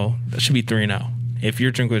SEMO, that should be 3-0. If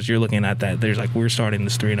you're Drinkwitz, you're looking at that. There's like, we're starting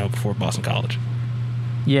this 3-0 before Boston College.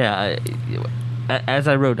 Yeah, as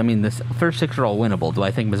I wrote, I mean, the first 6 are all winnable. Do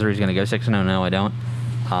I think Missouri's going to go 6-0? No, I don't.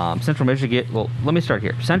 Central Michigan, well, let me start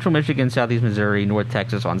here. Central Michigan, Southeast Missouri, North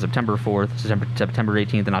Texas on September 4th, September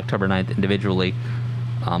 18th, and October 9th individually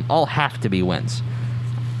all have to be wins.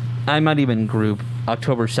 I might even group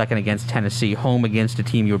October 2nd against Tennessee, home against a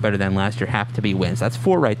team you were better than last year, have to be wins. That's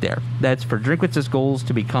 4 right there. That's for Drinkwitz's goals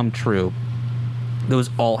to become true.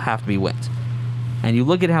 Those all have to be wins. And you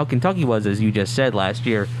look at how Kentucky was, as you just said, last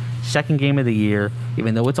year, second game of the year,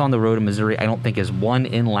 even though it's on the road in Missouri, I don't think is won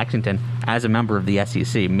in Lexington as a member of the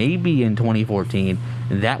SEC. Maybe in 2014,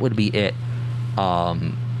 that would be it. Or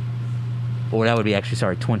that would be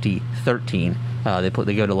 2013. They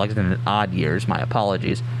go to Lexington in odd years. My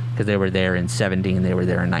apologies, because they were there in 17, they were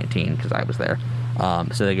there in 19, because I was there.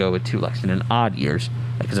 So they go to Lexington in odd years,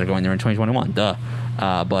 because they're going there in 2021. Duh.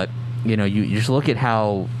 But you just look at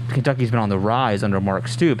how Kentucky's been on the rise under Mark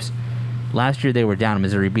Stoops. Last year they were down and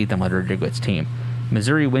Missouri beat them under Digwitz's team.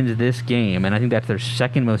 Missouri wins this game, and I think that's their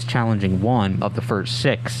second most challenging one of the first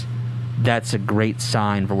 6. That's a great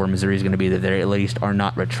sign for where Missouri's going to be, that they at least are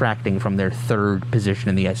not retracting from their 3rd position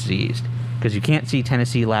in the SEC East. Because you can't see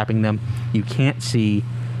Tennessee lapping them. You can't see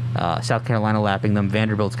South Carolina lapping them.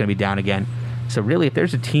 Vanderbilt's going to be down again. So really, if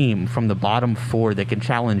there's a team from the bottom 4 that can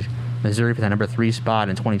challenge Missouri for the number 3 spot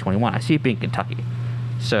in 2021, I see it being Kentucky.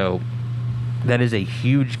 So that is a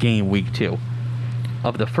huge game week 2.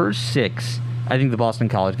 Of the first 6, I think the Boston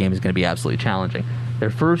College game is going to be absolutely challenging. Their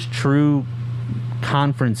first true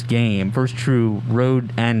conference game, first true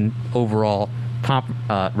road and overall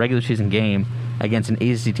regular season game against an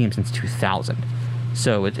ACC team since 2000.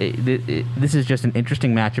 So this is just an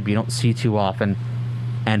interesting matchup you don't see too often.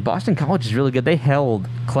 And Boston College is really good. They held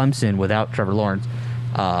Clemson without Trevor Lawrence,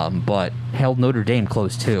 but held Notre Dame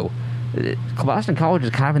close too. Boston College is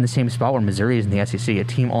kind of in the same spot where Missouri is in the SEC, a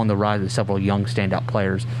team on the rise with several young standout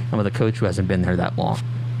players and with a coach who hasn't been there that long.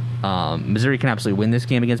 Missouri can absolutely win this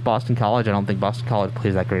game against Boston College. I don't think Boston College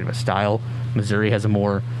plays that great of a style. Missouri has a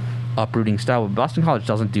more uprooting style, but Boston College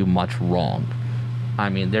doesn't do much wrong. I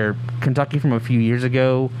mean, they're Kentucky from a few years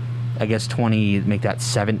ago. I guess 20, make that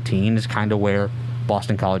 17 is kind of where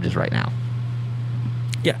Boston College is right now.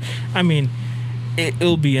 Yeah, I mean,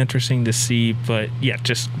 it'll be interesting to see, but yeah,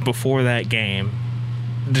 just before that game,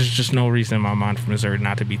 there's just no reason in my mind for Missouri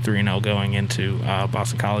not to be 3-0 going into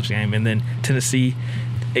Boston College game. And then Tennessee,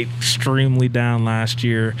 extremely down last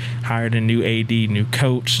year, hired a new AD, new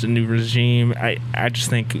coach, a new regime. I just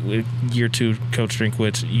think with year 2, Coach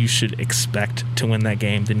Drinkwitz, you should expect to win that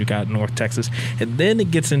game. Then you got North Texas. And then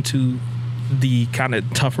it gets into the kind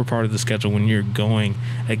of tougher part of the schedule when you're going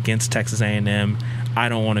against Texas A&M. I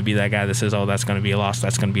don't want to be that guy that says, oh, that's going to be a loss,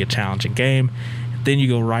 that's going to be a challenging game. Then you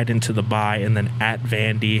go right into the bye, and then at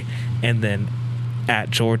Vandy, and then at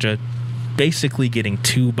Georgia, basically getting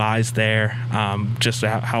 2 byes there. Just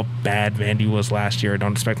how bad Vandy was last year. I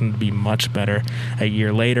don't expect them to be much better a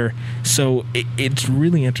year later. So it's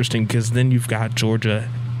really interesting because then you've got Georgia,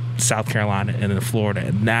 South Carolina, and then Florida,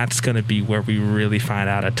 and that's going to be where we really find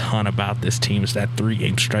out a ton about this team, is that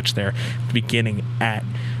 3-game stretch there, beginning at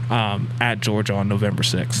Georgia on November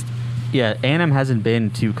 6th. Yeah, A&M hasn't been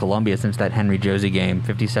to Columbia since that Henry Josie game,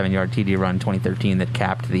 57-yard TD run 2013 that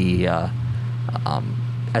capped the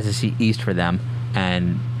SEC East for them.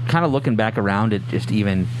 And kind of looking back around it, just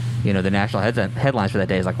even, the national headlines for that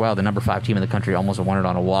day is like, wow, the number 5 team in the country almost won it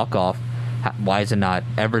on a walk-off. Why is it not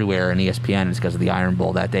everywhere in ESPN? It's because of the Iron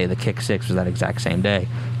Bowl that day. The Kick 6 was that exact same day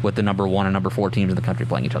with the number 1 and number 4 teams in the country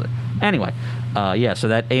playing each other. Anyway, so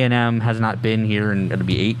that A&M has not been here, and it'll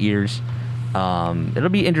be 8 years. It'll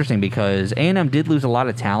be interesting because A&M did lose a lot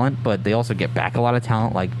of talent, but they also get back a lot of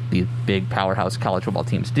talent like these big powerhouse college football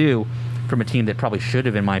teams do from a team that probably should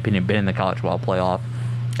have, in my opinion, been in the college football playoff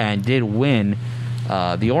and did win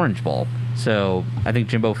the Orange Bowl. So I think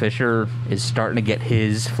Jimbo Fisher is starting to get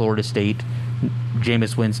his Florida State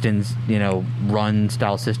Jameis Winston's, run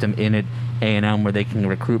style system in at A&M where they can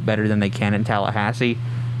recruit better than they can in Tallahassee.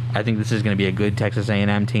 I think this is going to be a good Texas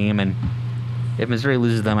A&M team, and if Missouri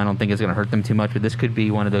loses them, I don't think it's going to hurt them too much, but this could be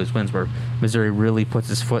one of those wins where Missouri really puts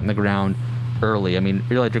his foot in the ground early. I mean,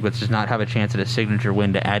 Eli Drinkwitz does not have a chance at a signature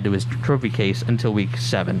win to add to his trophy case until week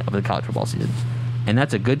 7 of the college football season. And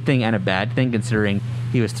that's a good thing and a bad thing, considering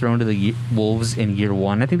he was thrown to the Wolves in year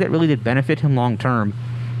 1. I think that really did benefit him long term.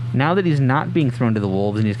 Now that he's not being thrown to the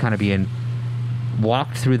Wolves and he's kind of being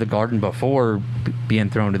walked through the garden before being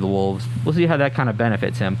thrown to the Wolves, we'll see how that kind of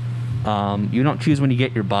benefits him. You don't choose when you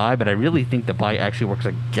get your bye, but I really think the bye actually works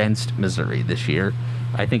against Missouri this year.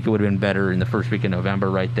 I think it would have been better in the first week of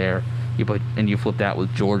November right there. You flip that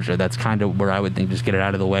with Georgia. That's kind of where I would think just get it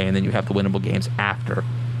out of the way, and then you have the winnable games after,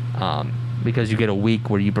 because you get a week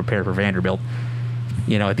where you prepare for Vanderbilt.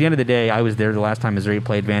 At the end of the day, I was there the last time Missouri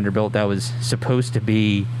played Vanderbilt. That was supposed to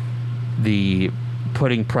be the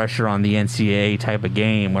putting pressure on the NCAA type of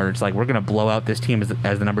game where it's like, we're going to blow out this team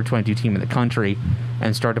as the number 22 team in the country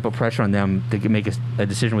and start to put pressure on them to make a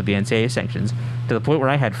decision with the NCAA sanctions, to the point where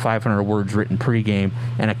I had 500 words written pregame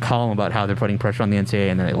and a column about how they're putting pressure on the NCAA,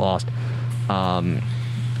 and then they lost.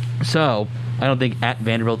 So I don't think at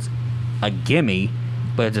Vanderbilt's a gimme,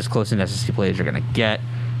 but it's as close as SEC play as you're going to get.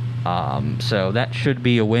 So that should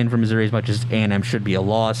be a win for Missouri as much as A&M should be a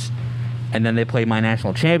loss. And then they play my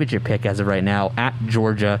national championship pick as of right now at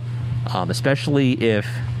Georgia, especially if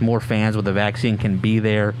more fans with the vaccine can be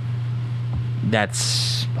there.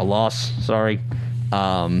 That's a loss, sorry.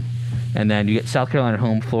 And then you get South Carolina at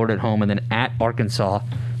home, Florida at home, and then at Arkansas.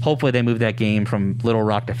 Hopefully they move that game from Little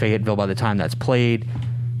Rock to Fayetteville by the time that's played.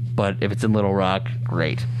 But if it's in Little Rock,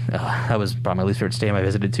 great. That was probably my least favorite stadium I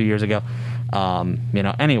visited 2 years ago.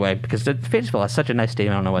 Anyway, because Fayetteville has such a nice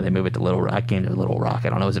stadium, I don't know why they move it to Little Rock. I came to Little Rock. I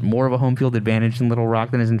don't know. Is it more of a home field advantage in Little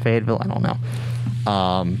Rock than is in Fayetteville? I don't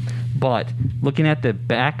know. But looking at the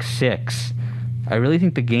back 6, I really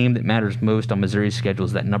think the game that matters most on Missouri's schedule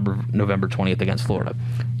is that November 20th against Florida.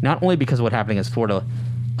 Not only because of what happened against Florida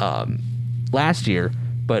last year,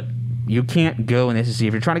 but you can't go in the SEC.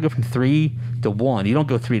 If you're trying to go from 3 to 1, you don't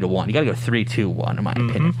go 3 to 1. You got to go 3-2-1, in my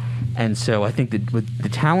opinion. And so I think that with the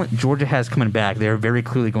talent Georgia has coming back, they're very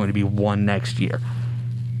clearly going to be 1 next year.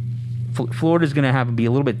 Florida's going to have to be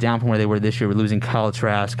a little bit down from where they were this year. We're losing Kyle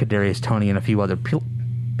Trask, Kadarius Toney, and a few other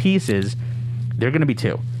pieces. They're going to be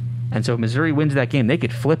 2. And so if Missouri wins that game, they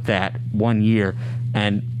could flip that 1 year.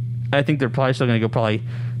 And I think they're probably still going to go 6-2,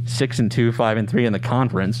 5-3 in the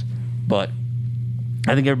conference. But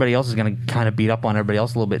I think everybody else is going to kind of beat up on everybody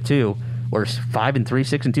else a little bit too. Whereas 5-3,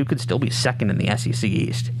 6-2 could still be second in the SEC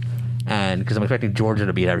East. And because I'm expecting Georgia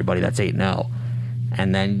to beat everybody, that's 8-0.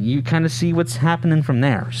 And then you kind of see what's happening from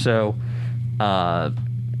there. So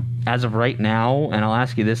as of right now, and I'll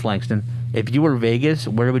ask you this, Langston, if you were Vegas,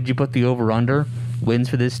 where would you put the over-under wins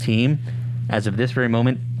for this team as of this very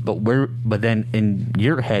moment? But then in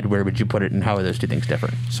your head, where would you put it, and how are those two things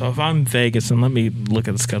different? So if I'm Vegas, and let me look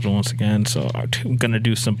at the schedule once again. So I'm going to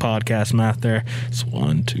do some podcast math there. It's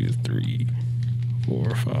 1, 2, 3,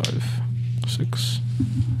 4, 5, 6.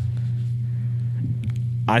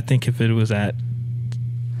 I think if it was at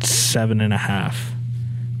 7.5,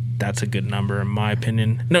 that's a good number in my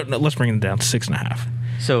opinion. No, let's bring it down to 6.5.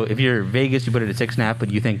 So if you're Vegas, you put it at 6.5,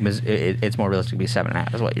 but you think it's more realistic to be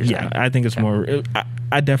 7.5 is what you're saying? Yeah, I think it's more.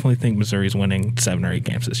 I definitely think Missouri's winning 7 or 8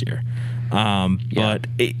 games this year. But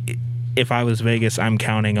if I was Vegas, I'm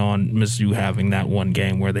counting on Mizzou having that one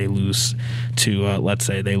game where they lose to, let's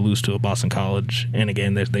say they lose to a Boston College in a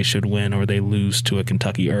game that they should win, or they lose to a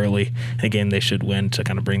Kentucky early, a game they should win, to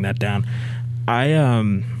kind of bring that down.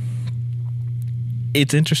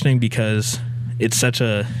 It's interesting because it's such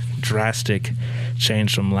a drastic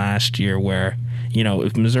change from last year where,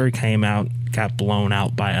 if Missouri came out, got blown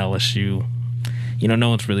out by LSU, no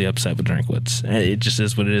one's really upset with Drinkwitz. It just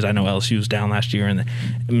is what it is. I know LSU was down last year and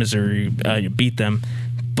Missouri beat them,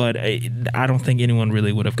 but I don't think anyone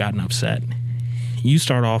really would have gotten upset. You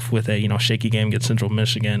start off with a shaky game against Central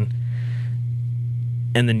Michigan,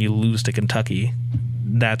 and then you lose to Kentucky.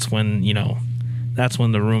 That's when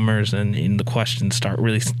the rumors and the questions start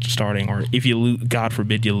really starting. Or if you God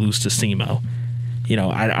forbid you lose to SEMO.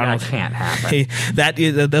 That can't happen.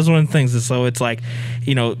 That's one of the things. So it's like,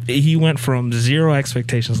 he went from 0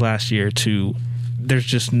 expectations last year to there's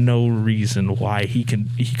just no reason why he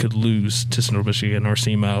could lose to Central Michigan or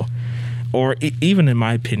SEMO, or even in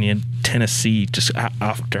my opinion Tennessee, just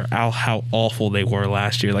after how awful they were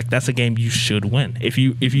last year. Like, that's a game you should win. If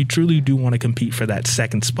you truly do want to compete for that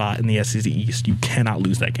second spot in the SEC East, you cannot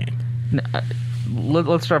lose that game.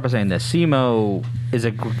 let's start by saying this. SEMO is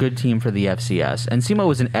a good team for the FCS, and SEMO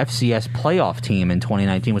was an FCS playoff team in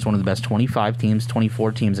 2019. Was one of the best 24 teams,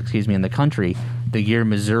 in the country. The year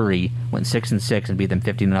Missouri went 6-6 and beat them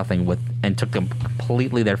 50-0 and took them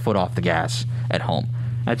completely their foot off the gas at home.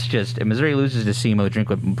 That's just, if Missouri loses to SEMO,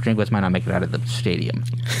 Drinkwitz might not make it out of the stadium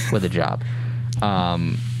with a job.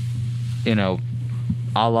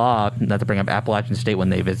 A la, not to bring up Appalachian State when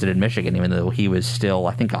they visited Michigan, even though he was still,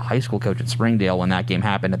 I think, a high school coach at Springdale when that game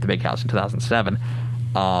happened at the Big House in 2007.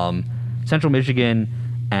 Central Michigan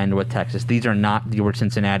and North Texas, these are not your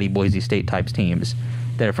Cincinnati, Boise State types teams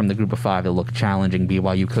that are from the group of five that look challenging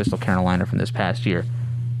BYU, Coastal Carolina from this past year.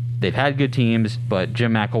 They've had good teams, but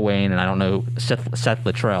Jim McElwain and I don't know, Seth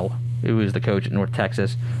Luttrell, who is the coach at North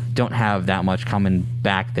Texas, don't have that much coming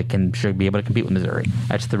back that should be able to compete with Missouri.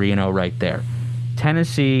 That's 3-0 right there.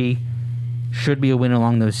 Tennessee should be a win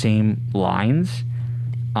along those same lines.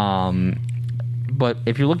 But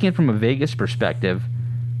if you're looking at it from a Vegas perspective,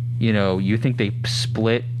 you think they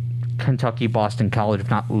split Kentucky, Boston College, if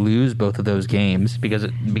not lose both of those games, because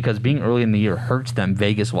being early in the year hurts them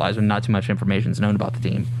Vegas-wise when not too much information is known about the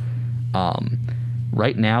team.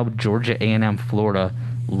 Right now, Georgia, A&M, Florida,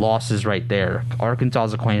 losses right there. Arkansas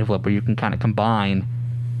is a coin flip where you can kind of combine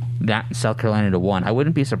that and South Carolina to 1. I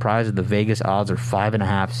wouldn't be surprised if the Vegas odds are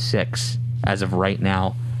 5.5, 6 as of right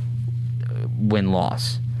now,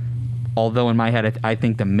 win-loss. Although in my head, I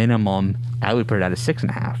think the minimum, I would put it at a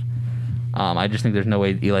 6.5. I just think there's no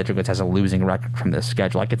way Eli Drinkwitz has a losing record from this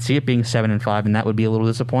schedule. I could see it being 7-5, and that would be a little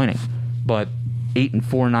disappointing. But 8-4,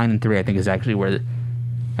 9-3, I think is actually where,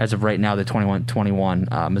 as of right now, the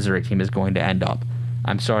 21-21 Missouri team is going to end up.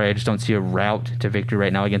 I'm sorry, I just don't see a route to victory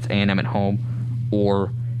right now against A&M at home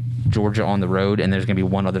or Georgia on the road, and there's going to be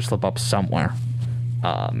one other slip-up somewhere.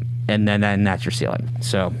 And then that's your ceiling.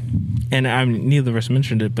 So, and neither of us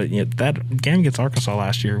mentioned it, but that game against Arkansas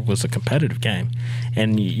last year was a competitive game,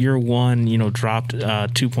 and year one, dropped a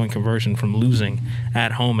 2-point conversion from losing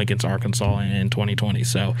at home against Arkansas in 2020.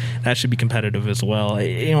 So that should be competitive as well.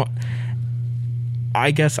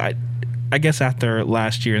 I guess after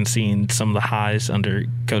last year and seeing some of the highs under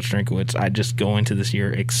Coach Drinkwitz, I just go into this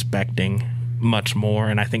year expecting much more,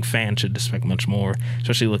 and I think fans should expect much more,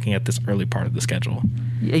 especially looking at this early part of the schedule.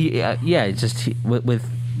 Yeah. It's just with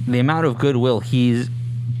the amount of goodwill he's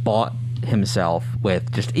bought himself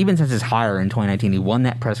with, just even since his hire in 2019, he won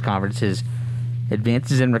that press conference, his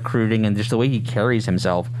advances in recruiting, and just the way he carries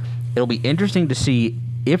himself. It'll be interesting to see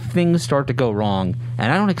if things start to go wrong,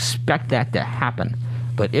 and I don't expect that to happen,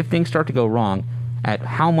 but if things start to go wrong, at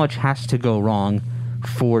how much has to go wrong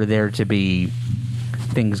for there to be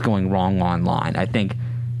things going wrong online. I think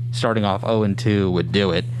starting off 0-2 would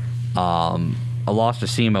do it. A loss to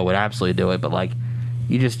SEMO would absolutely do it, but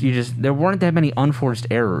you just there weren't that many unforced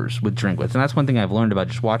errors with Drinkwitz, and that's one thing I've learned about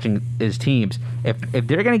just watching his teams. If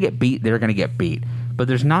they're going to get beat, they're going to get beat, but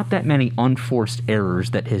there's not that many unforced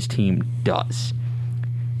errors that his team does.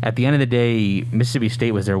 At the end of the day, Mississippi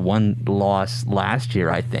State was their one loss last year,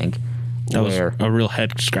 I think. That was a real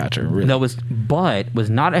head scratcher. Really. That was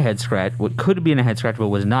not a head scratch. What could have been a head scratch, but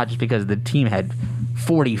was not, just because the team had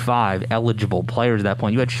 45 eligible players at that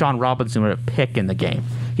point. You had Sean Robinson with a pick in the game.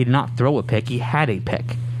 He did not throw a pick. He had a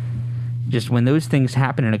pick. Just when those things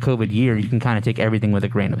happen in a COVID year, you can kind of take everything with a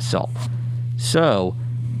grain of salt. So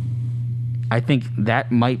I think that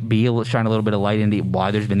might be shine a little bit of light into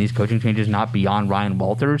why there's been these coaching changes, not beyond Ryan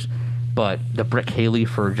Walters, but the Brick Haley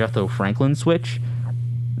for Jethro Franklin switch.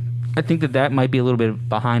 I think that might be a little bit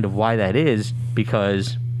behind of why that is,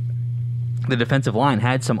 because the defensive line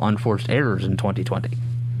had some unforced errors in 2020.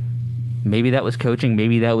 Maybe that was coaching,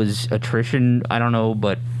 maybe that was attrition, I don't know,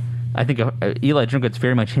 but I think Eli Drinkwitz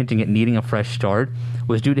very much hinting at needing a fresh start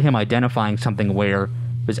was due to him identifying something where it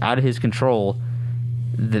was out of his control,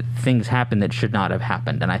 that things happened that should not have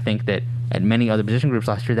happened. And I think that at many other position groups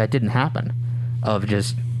last year that didn't happen, of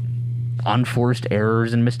just unforced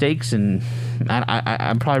errors and mistakes. And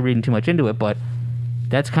I'm probably reading too much into it, but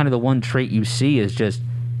that's kind of the one trait you see is just,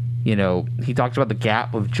 he talks about the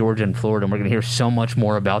gap of Georgia and Florida, and we're going to hear so much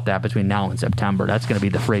more about that between now and September. That's going to be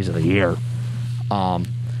the phrase of the year.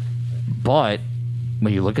 But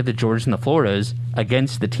when you look at the Georgias and the Floridas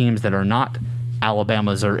against the teams that are not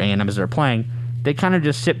Alabamas or A&Ms that are playing, they kind of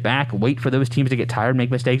just sit back, wait for those teams to get tired,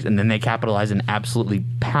 make mistakes, and then they capitalize and absolutely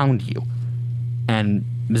pound you. And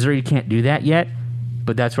Missouri can't do that yet,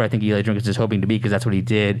 but that's where I think Eli Drinkwitz is hoping to be, because that's what he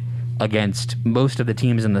did against most of the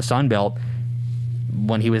teams in the Sun Belt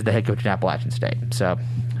when he was the head coach at Appalachian State. So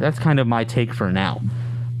that's kind of my take for now.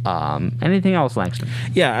 Anything else, Langston?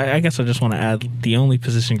 Yeah, I guess I just want to add the only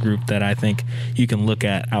position group that I think you can look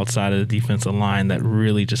at outside of the defensive line that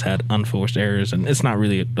really just had unforced errors, and it's not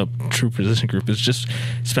really a true position group. It's just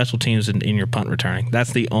special teams in your punt returning.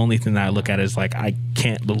 That's the only thing that I look at is like, I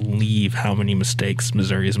can't believe how many mistakes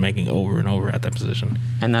Missouri is making over and over at that position.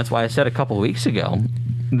 And that's why I said a couple of weeks ago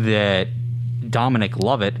that Dominic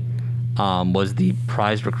Lovett was the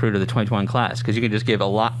prized recruit of the 2021 class, because you can just give a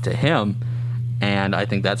lot to him, and I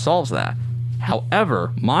think that solves that.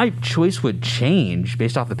 However, my choice would change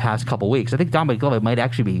based off the past couple weeks. I think Dominic Lovett might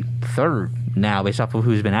actually be third now based off of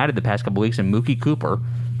who's been added the past couple weeks, and Mookie Cooper,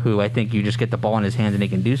 who I think you just get the ball in his hands and he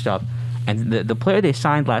can do stuff. And the player they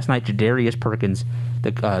signed last night, Jadarius Perkins,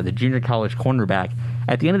 the junior college cornerback,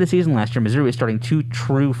 at the end of the season last year, Missouri was starting 2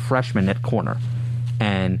 true freshmen at corner.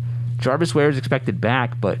 And Jarvis Ware is expected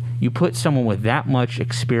back, but you put someone with that much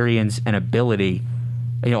experience and ability,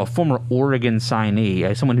 a former Oregon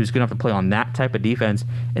signee, someone who's good enough to play on that type of defense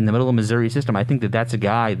in the middle of the Missouri system, I think that's a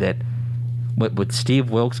guy that, with Steve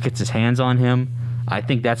Wilkes gets his hands on him, I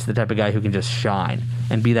think that's the type of guy who can just shine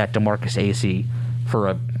and be that DeMarcus Acey,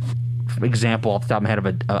 for example off the top of my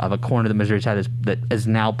head of a corner that Missouri's had that is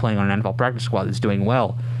now playing on an NFL practice squad that's doing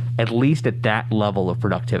well, at least at that level of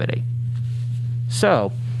productivity.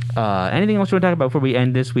 So, anything else you want to talk about before we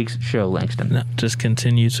end this week's show, Langston? No, just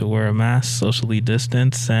continue to wear a mask, socially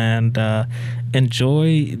distance, and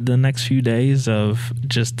enjoy the next few days of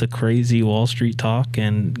just the crazy Wall Street talk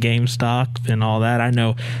and GameStop and all that. I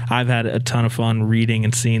know I've had a ton of fun reading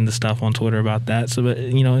and seeing the stuff on Twitter about that. So,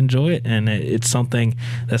 enjoy it. And it's something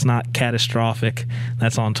that's not catastrophic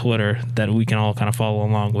that's on Twitter that we can all kind of follow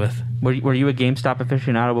along with. Were you a GameStop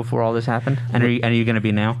aficionado before all this happened? And are you going to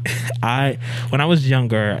be now? When I was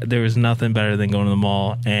younger, there was nothing better than going to the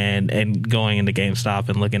mall and going into GameStop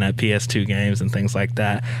and looking at PS2 games and things like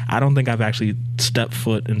that. I don't think I've actually stepped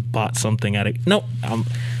foot and bought something at it. No, I'm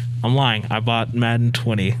lying. I bought Madden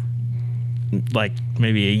 20 like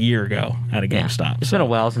maybe a year ago at a GameStop. It's been a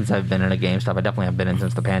while since I've been in a GameStop. I definitely have been in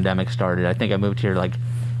since the pandemic started. I think I moved here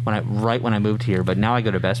right when I moved here, but now I go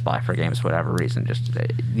to Best Buy for games for whatever reason, just to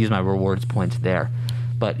use my rewards points there.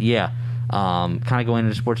 But yeah, kind of going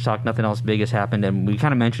into sports talk, nothing else big has happened, and we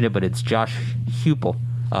kind of mentioned it, but it's Josh Heupel,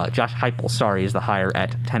 is the hire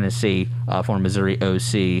at Tennessee, former Missouri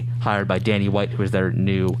OC, hired by Danny White, who is their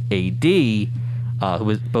new AD, who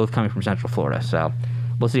is both coming from Central Florida. So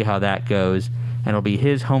we'll see how that goes, and it'll be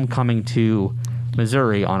his homecoming to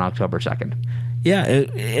Missouri on October 2nd. Yeah,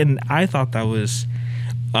 and I thought that was...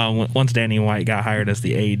 once Danny White got hired as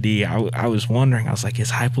the AD, I was wondering, I was like,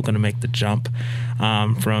 is Heupel going to make the jump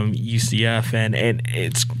from UCF? And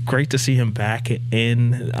it's great to see him back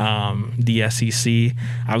in the SEC.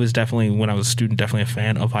 I was definitely, when I was a student, definitely a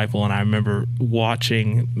fan of Heupel, and I remember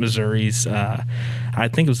watching Missouri's, I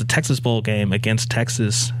think it was the Texas Bowl game against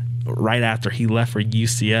Texas right after he left for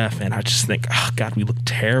UCF, and I just think, oh God, we look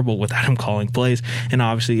terrible without him calling plays. And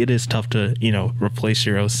obviously it is tough to replace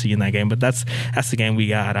your OC in that game, but that's the game we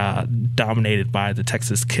got dominated by the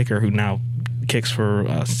Texas kicker, who now kicks for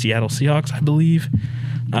Seattle Seahawks, I believe.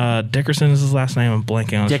 Dickerson is his last name. I'm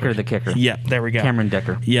blanking on Dicker the kicker. Yep, there we go. Cameron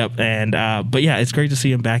Dicker. Yep, and but yeah, it's great to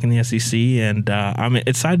see him back in the SEC, and I'm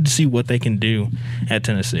excited to see what they can do at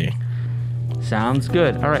Tennessee. Sounds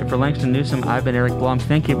good. All right, for Langston Newsome, I've been Eric Blum.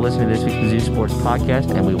 Thank you for listening to this week's Mizzou Sports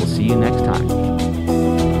Podcast, and we will see you next time.